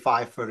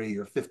 35-foot or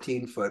your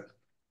 15-foot.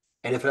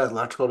 And if it has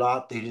electrical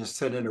dot, they just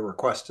send in a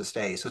request to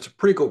stay. So it's a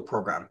pretty cool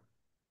program.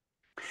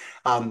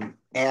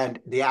 And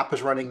the app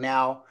is running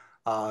now.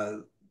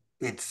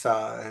 It's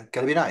going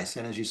to be nice.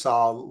 And as you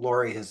saw,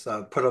 Lori has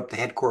put up the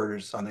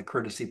headquarters on the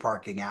courtesy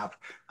parking app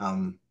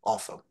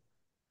also.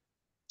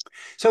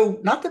 So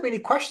not that many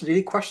questions.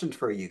 Any questions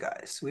for you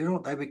guys? We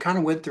kind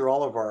of went through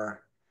all of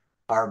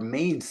our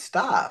main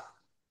stuff.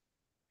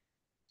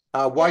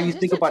 While Yeah, you just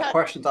think to about touch.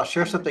 questions, I'll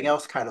share something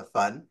else kind of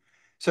fun.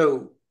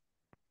 So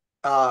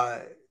uh,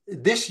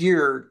 this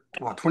year,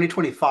 well,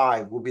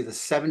 2025 will be the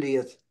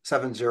 70th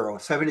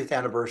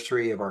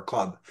anniversary of our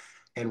club.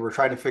 And we're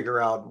trying to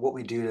figure out what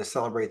we do to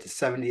celebrate the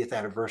 70th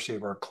anniversary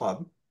of our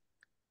club.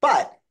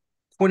 But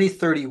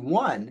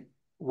 2031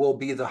 will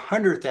be the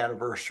 100th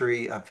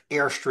anniversary of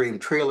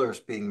Airstream trailers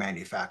being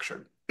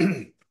manufactured.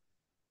 And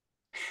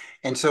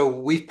so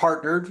we've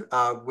partnered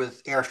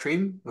with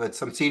Airstream, with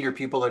some senior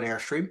people in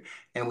Airstream,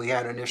 and we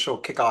had an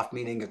initial kickoff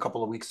meeting a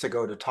couple of weeks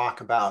ago to talk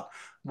about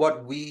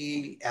what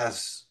we,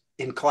 as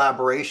in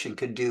collaboration,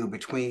 could do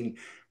between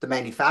the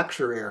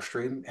manufacturer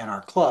Airstream and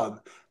our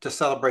club to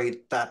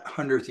celebrate that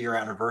 100th year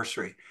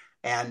anniversary.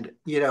 And,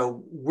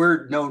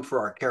 we're known for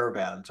our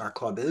caravans, our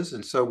club is.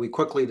 And so we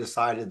quickly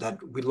decided that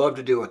we'd love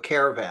to do a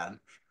caravan,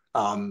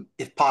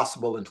 if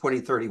possible, in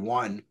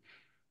 2031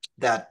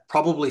 that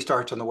probably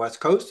starts on the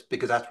West Coast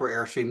because that's where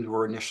Airstreams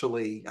were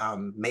initially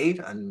made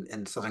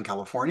in Southern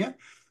California.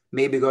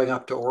 Maybe going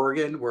up to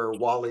Oregon, where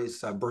Wally's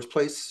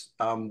birthplace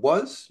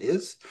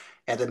is,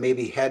 and then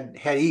maybe head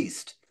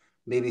east.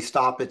 Maybe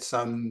stop at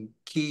some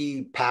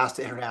key past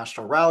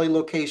international rally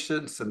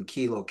locations, some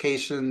key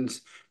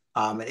locations,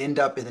 and end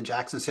up in the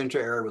Jackson Center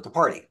area with a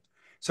party.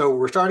 So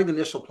we're starting the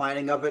initial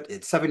planning of it.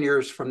 It's 7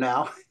 years from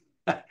now.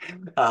 But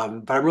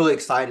I'm really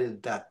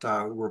excited that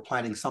we're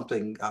planning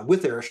something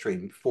with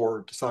Airstream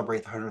to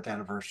celebrate the 100th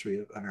anniversary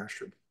of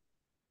Airstream.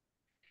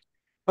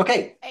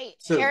 Okay, Hey,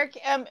 so Eric, go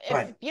if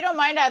ahead. you don't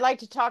mind, I'd like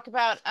to talk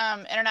about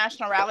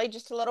International Rally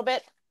just a little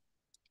bit.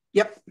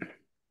 Yep.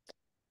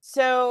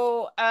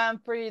 So,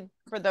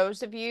 for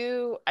those of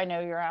you, I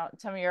know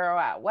some of you are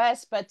out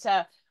west, but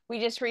we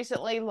just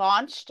recently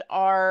launched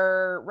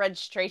our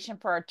registration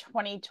for our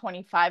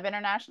 2025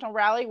 International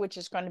Rally, which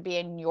is going to be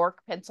in York,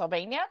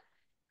 Pennsylvania.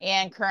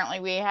 And currently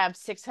we have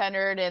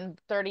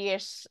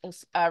 630-ish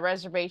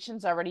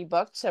reservations already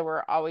booked, so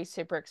we're always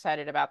super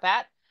excited about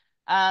that.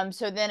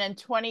 So then in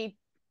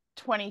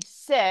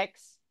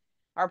 2026,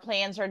 our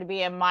plans are to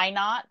be in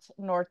Minot,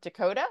 North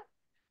Dakota.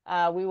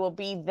 We will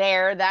be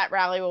there. That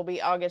rally will be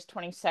August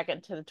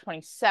 22nd to the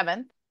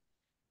 27th.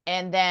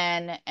 And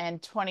then in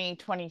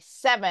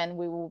 2027,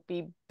 we will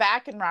be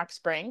back in Rock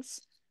Springs,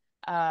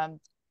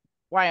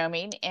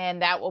 Wyoming,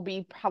 and that will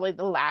be probably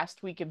the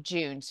last week of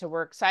June. So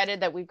we're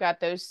excited that we've got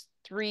those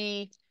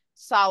three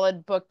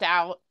solid booked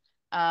out.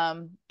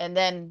 And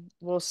then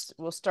we'll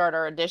start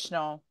our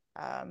additional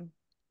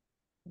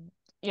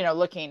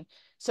looking.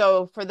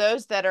 So for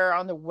those that are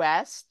on the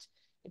west,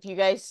 if you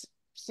guys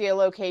see a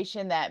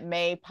location that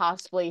may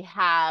possibly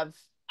have,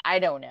 I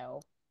don't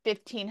know,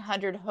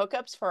 1,500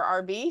 hookups for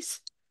RVs,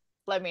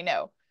 let me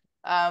know.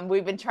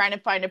 We've been trying to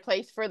find a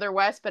place further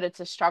west, but it's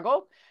a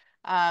struggle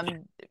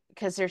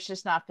because there's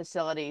just not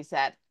facilities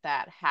that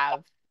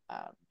have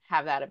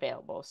that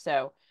available.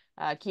 So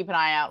keep an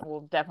eye out.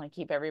 We'll definitely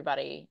keep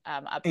everybody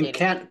In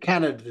updated.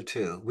 Canada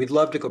too. We'd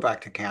love to go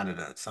back to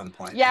Canada at some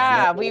point. And I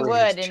know Yeah, we Lori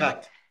has would. And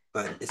checked.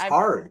 but it's I've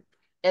hard.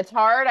 It's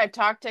hard. I've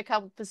talked to a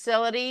couple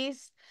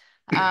facilities,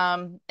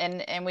 and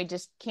we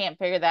just can't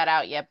figure that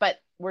out yet. But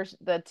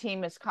the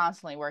team is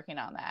constantly working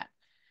on that.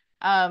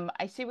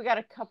 I see we got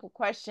a couple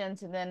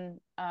questions, and then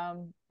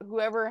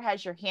whoever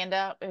has your hand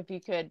up, if you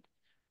could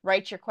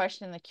write your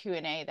question in the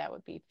Q&A, that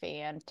would be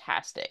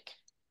fantastic.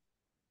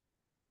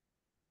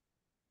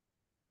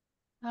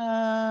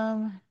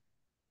 Um,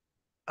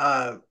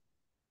 Uh,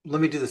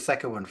 Let me do the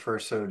second one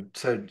first. So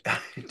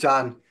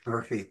John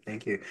Murphy,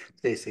 thank you,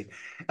 Stacy.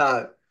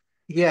 Uh,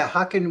 yeah,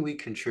 how can we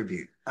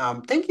contribute?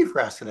 Thank you for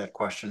asking that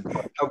question.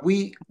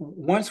 We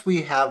once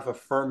we have a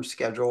firm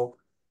schedule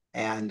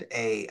and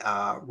a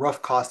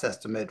rough cost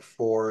estimate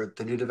for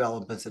the new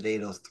developments at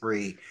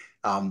 803,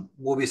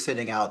 we'll be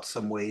sending out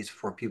some ways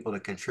for people to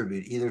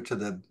contribute, either to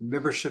the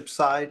membership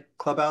side,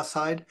 clubhouse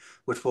side,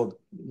 which will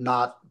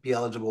not be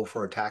eligible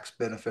for a tax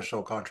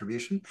beneficial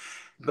contribution,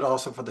 but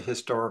also for the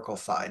historical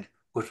side,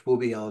 which will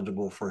be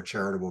eligible for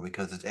charitable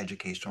because it's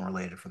educational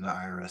related from the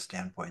IRS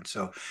standpoint.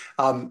 So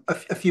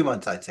a few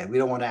months, I'd say. We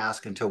don't want to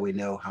ask until we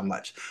know how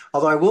much.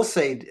 Although I will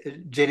say,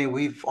 Jenny,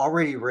 we've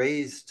already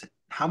raised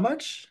how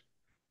much?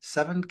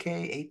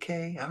 7K,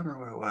 8K? I don't remember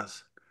what it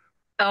was.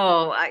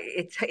 Oh,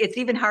 it's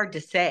even hard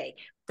to say.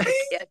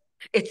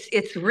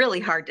 It's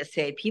really hard to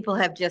say. People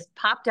have just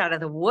popped out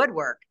of the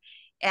woodwork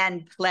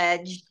and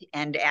pledged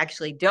and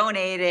actually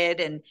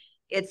donated, and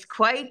it's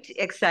quite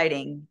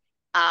exciting.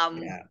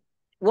 Um, Yeah.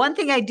 One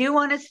thing I do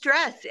want to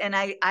stress, and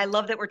I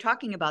love that we're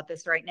talking about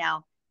this right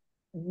now,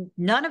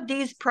 none of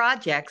these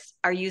projects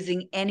are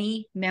using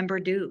any member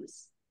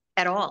dues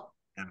at all.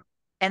 Yeah.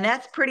 And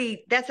that's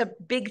a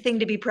big thing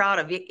to be proud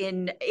of.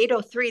 In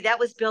 803, that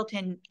was built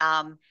in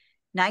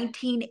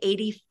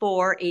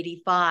 1984,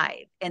 85,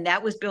 and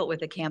that was built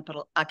with a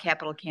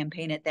capital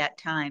campaign at that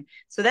time.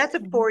 So that's a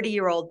mhm.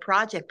 40-year-old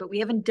project, but we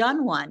haven't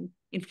done one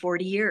in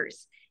 40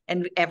 years.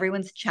 And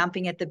everyone's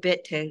chomping at the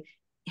bit to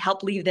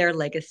help leave their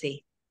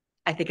legacy.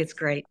 I think it's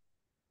great.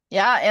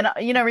 Yeah,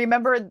 and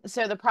remember,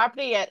 so the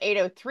property at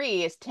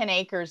 803 is 10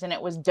 acres and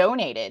it was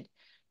donated.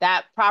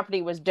 That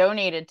property was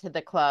donated to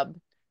the club.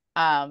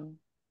 Um,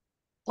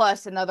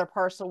 Plus another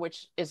parcel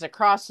which is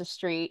across the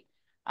street,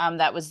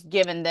 that was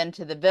given then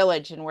to the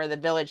village, and where the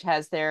village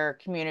has their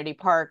community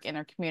park and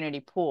their community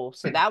pool.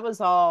 So that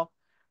was all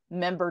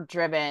member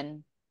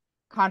driven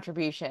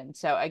contribution.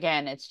 So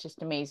again, it's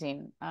just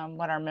amazing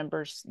what our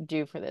members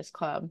do for this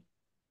club.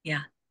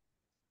 Yeah.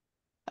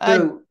 Uh,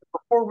 So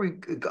before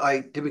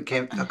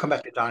I'll come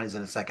back to Donnie's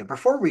in a second.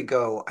 Before we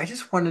go, I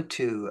just wanted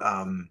to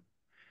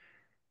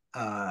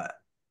uh,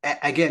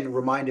 again,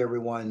 remind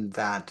everyone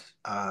that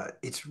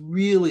it's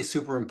really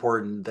super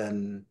important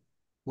then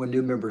when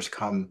new members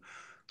come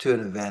to an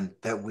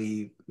event that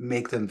we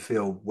make them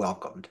feel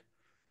welcomed.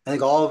 I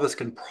think all of us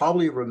can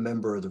probably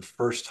remember the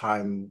first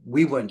time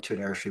we went to an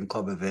Airstream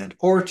Club event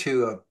or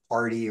to a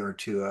party or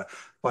to a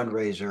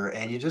fundraiser,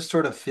 and you just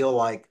sort of feel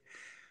like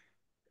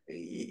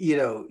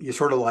you're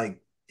sort of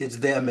like it's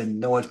them and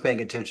no one's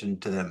paying attention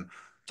to them,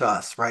 to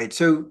us, right?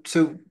 So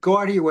go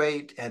out of your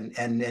way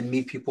and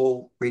meet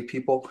people, greet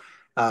people.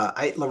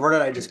 Laverne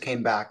and I just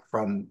came back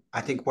from, I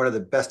think one of the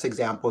best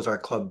examples our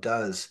club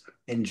does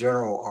in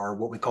general are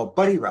what we call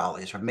buddy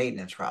rallies or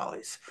maintenance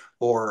rallies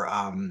or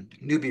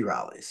newbie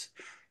rallies.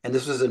 And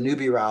this was a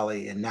newbie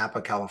rally in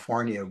Napa,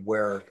 California,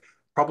 where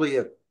probably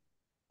a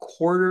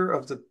quarter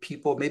of the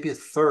people, maybe a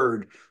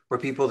third, were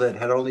people that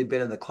had only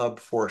been in the club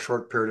for a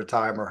short period of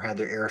time or had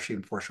their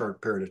Airstream for a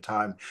short period of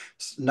time.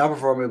 Number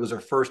of them, it was their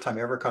first time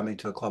ever coming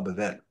to a club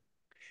event.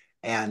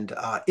 And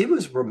it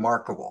was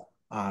remarkable.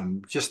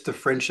 Just the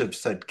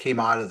friendships that came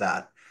out of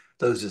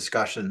those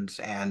discussions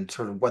and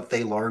sort of what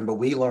they learned, what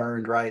we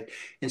learned, right?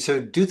 And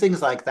so do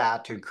things like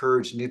that to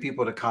encourage new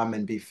people to come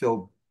and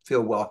feel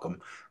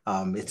welcome.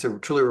 It's a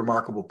truly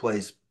remarkable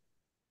place,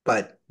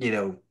 but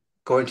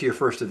going to your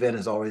first event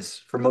is always,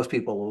 for most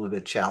people, a little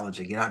bit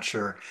challenging. You're not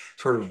sure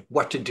sort of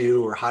what to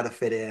do or how to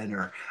fit in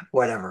or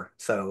whatever.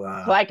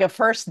 So like a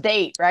first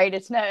date, right?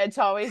 It's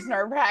always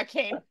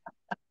nerve-wracking.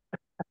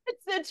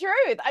 It's the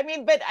truth. I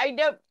mean, but I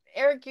know,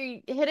 Eric,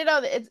 you hit it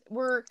on.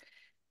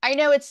 I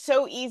know it's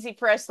so easy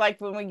for us,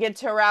 like when we get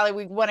to a rally,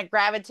 we want to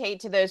gravitate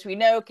to those we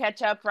know,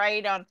 catch up,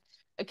 right, on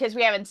because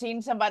we haven't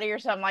seen somebody or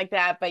something like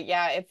that. But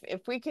yeah,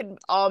 if we could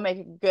all make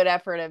a good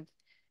effort of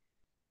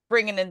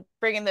bringing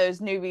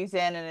those newbies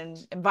in and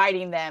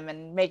inviting them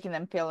and making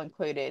them feel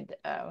included,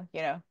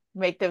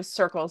 make those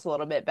circles a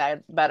little bit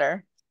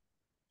better.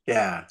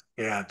 yeah,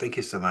 yeah. Thank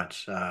you so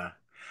much. Uh,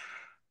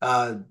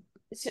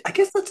 So, I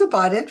guess that's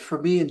about it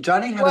for me. And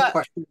Johnny had a well,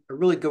 question, a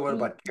really good one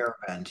about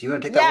caravans. Do you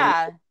want to take that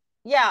one?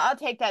 yeah, yeah, I'll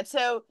take that.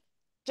 So,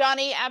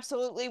 Johnny,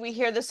 absolutely, we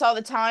hear this all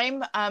the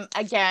time.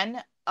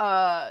 Again,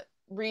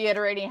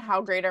 reiterating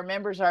how great our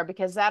members are,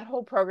 because that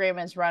whole program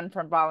is run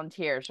from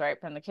volunteers, right?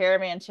 From the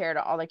caravan chair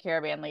to all the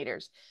caravan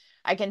leaders.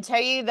 I can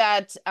tell you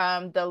that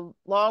the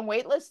long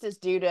wait list is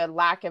due to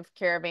lack of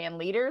caravan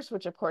leaders,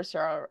 which of course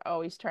are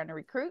always trying to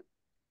recruit.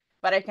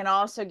 But I can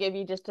also give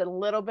you just a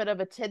little bit of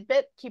a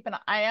tidbit. Keep an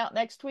eye out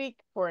next week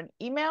for an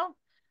email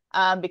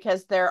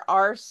because there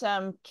are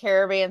some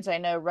caravans I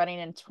know running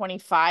in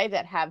 25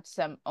 that have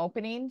some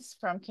openings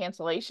from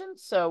cancellations.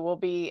 So we'll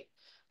be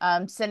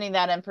sending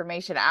that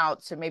information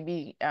out. So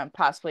maybe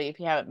possibly if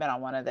you haven't been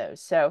on one of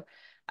those. So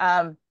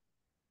um,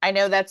 I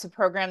know that's a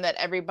program that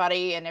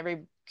everybody and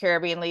every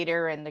caravan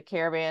leader and the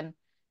caravan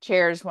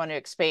chairs want to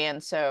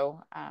expand.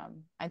 So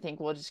I think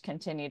we'll just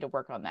continue to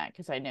work on that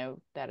because I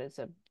know that is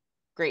a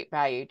great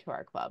value to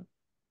our club.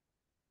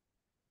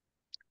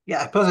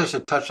 Yeah, I suppose I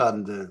should touch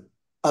on the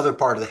other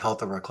part of the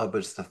health of our club,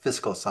 which is the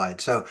fiscal side.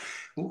 So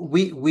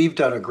we've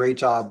done a great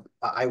job,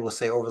 I will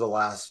say, over the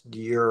last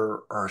year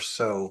or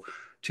so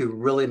to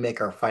really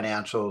make our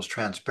financials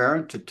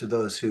transparent to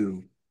those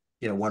who,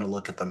 want to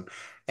look at them.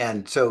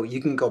 And so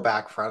you can go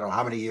back for I don't know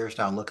how many years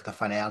now and look at the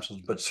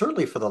financials, but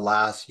certainly for the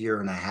last year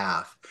and a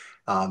half,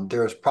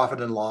 there's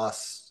profit and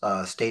loss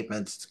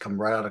statements come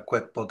right out of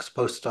QuickBooks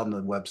posted on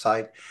the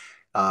website.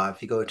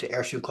 If you go to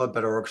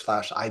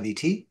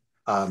airstreamclub.org/IBT,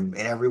 and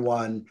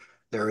everyone,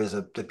 there is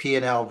the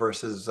P&L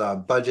versus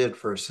budget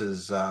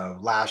versus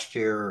last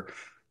year,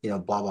 blah,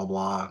 blah,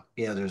 blah.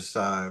 There's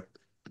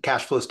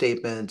cash flow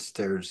statements,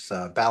 there's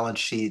balance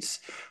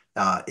sheets.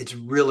 It's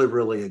really,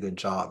 really a good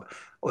job.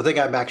 One thing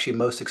I'm actually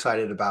most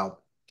excited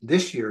about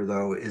this year,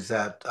 though, is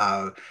that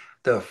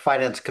the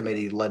finance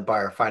committee led by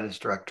our finance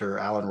director,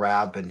 Alan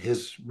Rabb, and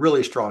his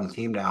really strong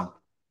team now,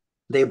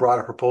 they brought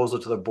a proposal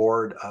to the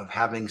board of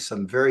having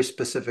some very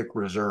specific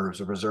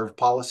reserves, a reserve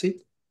policy.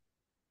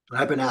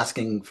 I've been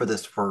asking for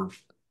this for a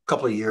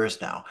couple of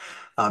years now.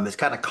 It's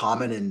kind of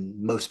common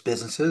in most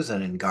businesses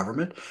and in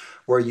government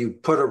where you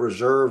put a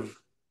reserve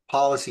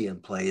policy in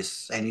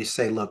place and you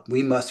say, look,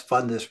 we must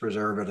fund this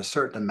reserve at a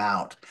certain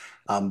amount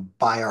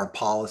by our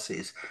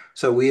policies.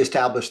 So we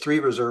established three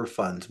reserve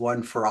funds,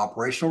 one for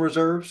operational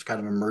reserves, kind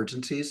of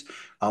emergencies,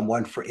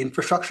 one for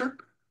infrastructure,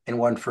 and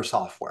one for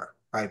software,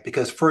 right?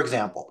 Because, for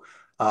example,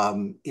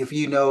 if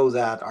you know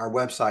that our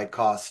website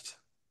costs,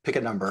 pick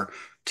a number,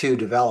 to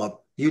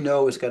develop,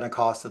 it's going to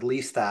cost at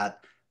least that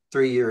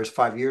 3 years,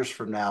 5 years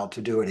from now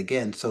to do it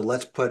again. So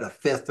let's put a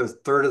fifth or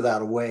third of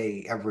that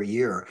away every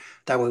year.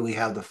 That way we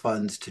have the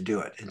funds to do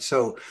it. And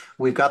so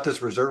we've got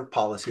this reserve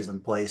policies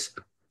in place.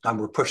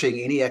 We're pushing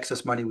any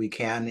excess money we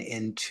can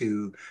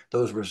into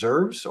those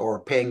reserves or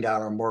paying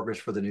down our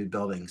mortgage for the new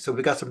building. So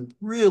we've got some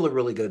really,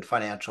 really good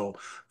financial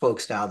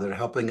folks now that are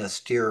helping us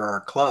steer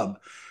our club.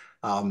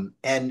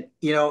 And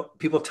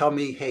people tell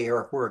me, hey,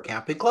 Eric, we're a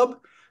camping club.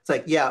 It's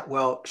like, yeah,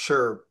 well,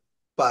 sure,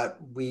 but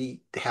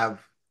we have,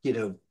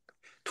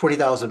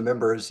 20,000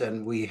 members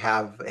and we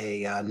have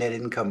a net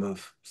income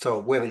so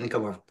we have an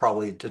income of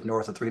probably just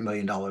north of $3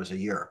 million a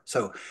year.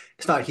 So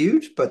it's not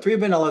huge, but $3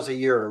 million a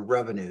year of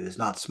revenue is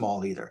not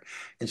small either.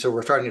 And so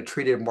we're starting to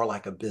treat it more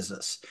like a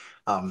business.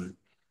 But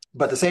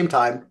at the same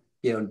time,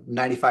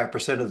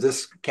 95% of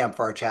this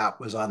campfire chat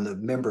was on the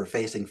member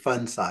facing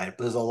fund side.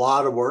 There's a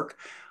lot of work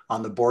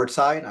on the board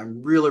side.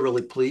 I'm really,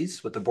 really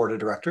pleased with the board of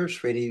directors.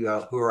 For any of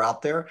you who are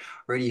out there,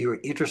 or any of you who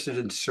are interested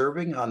in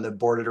serving on the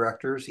board of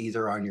directors,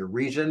 either on your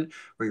region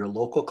or your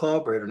local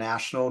club or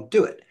international,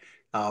 do it.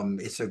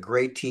 It's a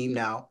great team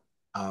now.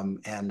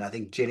 And I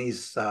think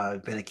Jenny's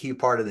been a key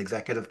part of the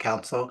executive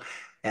council.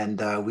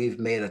 And we've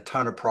made a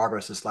ton of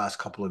progress this last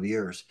couple of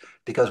years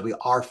because we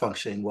are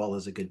functioning well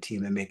as a good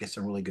team and making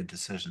some really good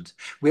decisions.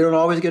 We don't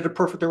always get it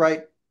perfect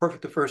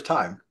the first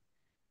time,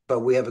 but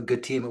we have a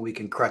good team and we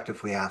can correct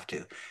if we have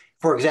to.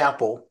 For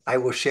example, I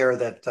will share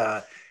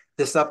that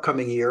this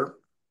upcoming year,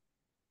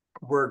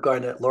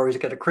 Lori's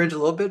going to cringe a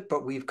little bit,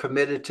 but we've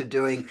committed to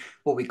doing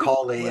what we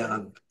call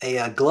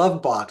a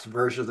glove box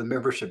version of the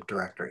membership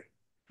directory.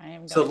 I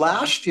am So going to cringe.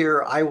 last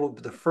year, I will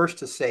be the first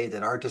to say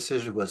that our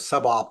decision was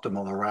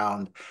suboptimal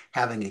around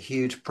having a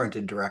huge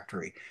printed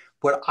directory.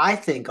 What I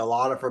think a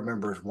lot of our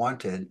members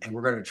wanted, and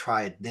we're going to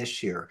try it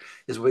this year,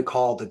 is what we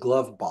call the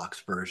glove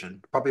box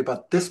version, probably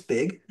about this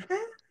big,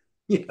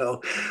 kind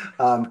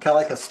of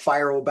like a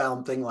spiral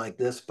bound thing like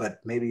this, but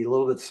maybe a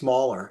little bit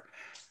smaller.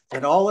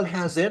 And all it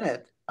has in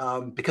it,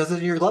 because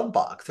of your glove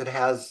box, it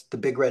has the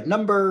big red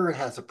number, it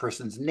has a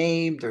person's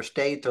name, their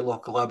state, their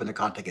local club, and their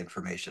contact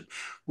information.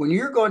 When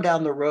you're going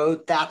down the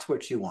road, that's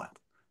what you want,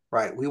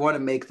 right? We want to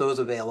make those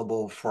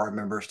available for our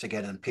members to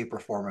get in paper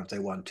form if they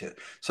want to.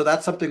 So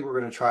that's something we're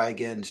going to try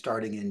again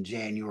starting in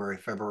January,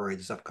 February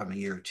this upcoming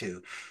year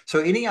too.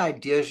 So any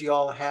ideas you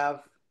all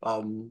have,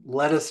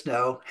 let us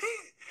know.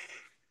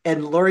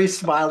 And Lori's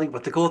smiling,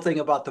 but the cool thing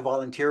about the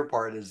volunteer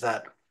part is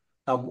that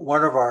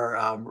one of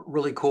our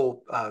really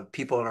cool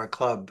people in our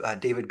club,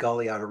 David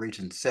Gully out of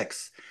Region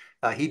 6,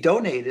 he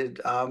donated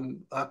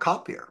a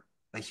copier,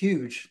 a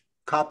huge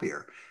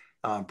copier,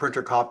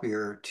 printer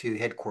copier to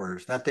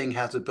headquarters. That thing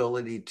has the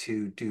ability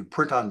to do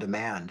print on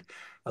demand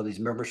of these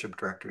membership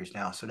directories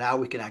now. So now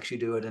we can actually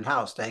do it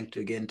in-house, thanks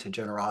again to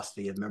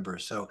generosity of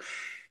members. So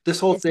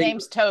this whole His thing,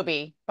 name's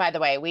Toby, by the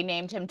way. We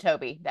named him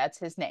Toby. That's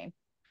his name.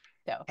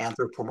 So,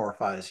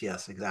 anthropomorphized,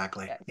 yes,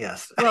 exactly, yes.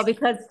 yes. Well,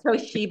 because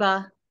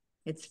Toshiba.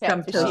 It's Yeah, from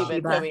Uh,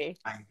 Toshiba, Toshiba. Toby.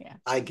 I, Yeah.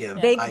 I give,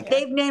 Yeah. I give.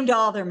 They've named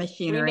all their We name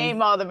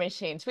machinery. all the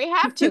machines. We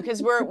have to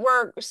because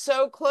we're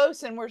so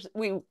close and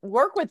we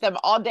work with them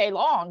all day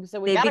long. So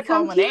we They got to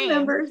call become them a team name.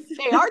 members.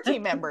 They are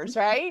team members,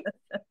 right?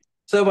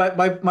 So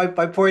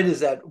my point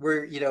is that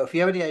we're, if you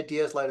have any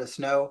ideas, let us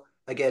know.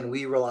 Again,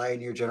 we rely on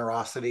your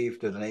generosity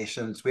for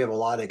donations. We have a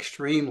lot of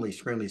extremely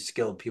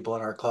skilled people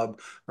in our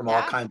club from all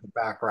Yeah. kinds of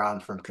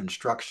backgrounds, from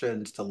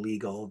constructions to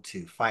legal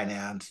to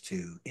finance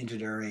to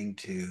engineering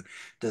to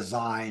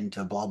design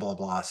to blah blah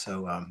blah.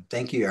 So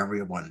thank you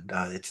everyone.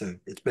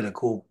 It's been a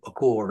cool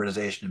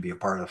organization to be a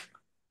part of.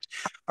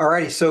 All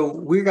righty, so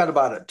we got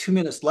about 2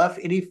 minutes left.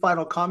 Any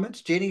final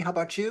comments, Janie? How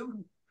about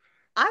you?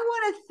 I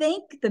want to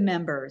thank the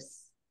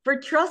members for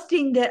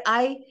trusting that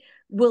I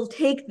will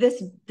take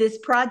this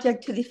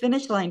project to the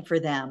finish line for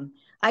them.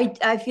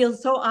 I feel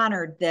so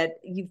honored that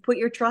you've put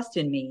your trust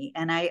in me,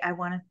 and I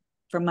want to,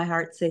 from my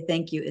heart, say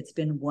thank you. It's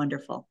been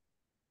wonderful.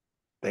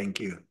 Thank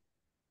you.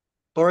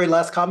 Lori,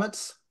 last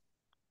comments?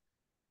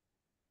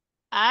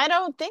 I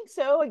don't think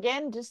so.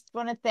 Again, just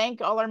want to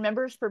thank all our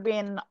members for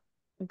being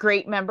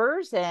great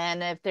members.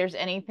 And if there's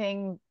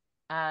anything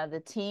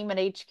the team at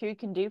HQ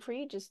can do for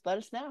you, just let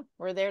us know.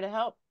 We're there to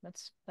help.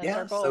 That's our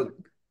Yeah, goal. so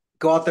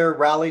go out there,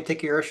 rally,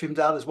 take your airstreams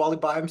out. As Wally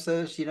Bynum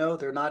says,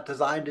 they're not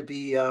designed to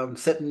be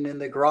sitting in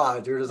the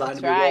garage. They're designed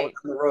to That's be rolling right.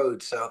 down the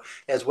road. So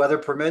as weather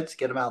permits,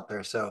 get them out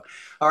there. So,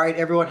 all right,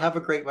 everyone, have a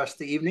great rest of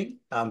the evening.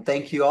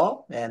 Thank you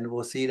all, and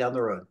we'll see you down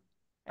the road.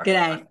 All Good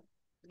right, night. bye.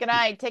 Good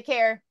night. Take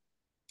care.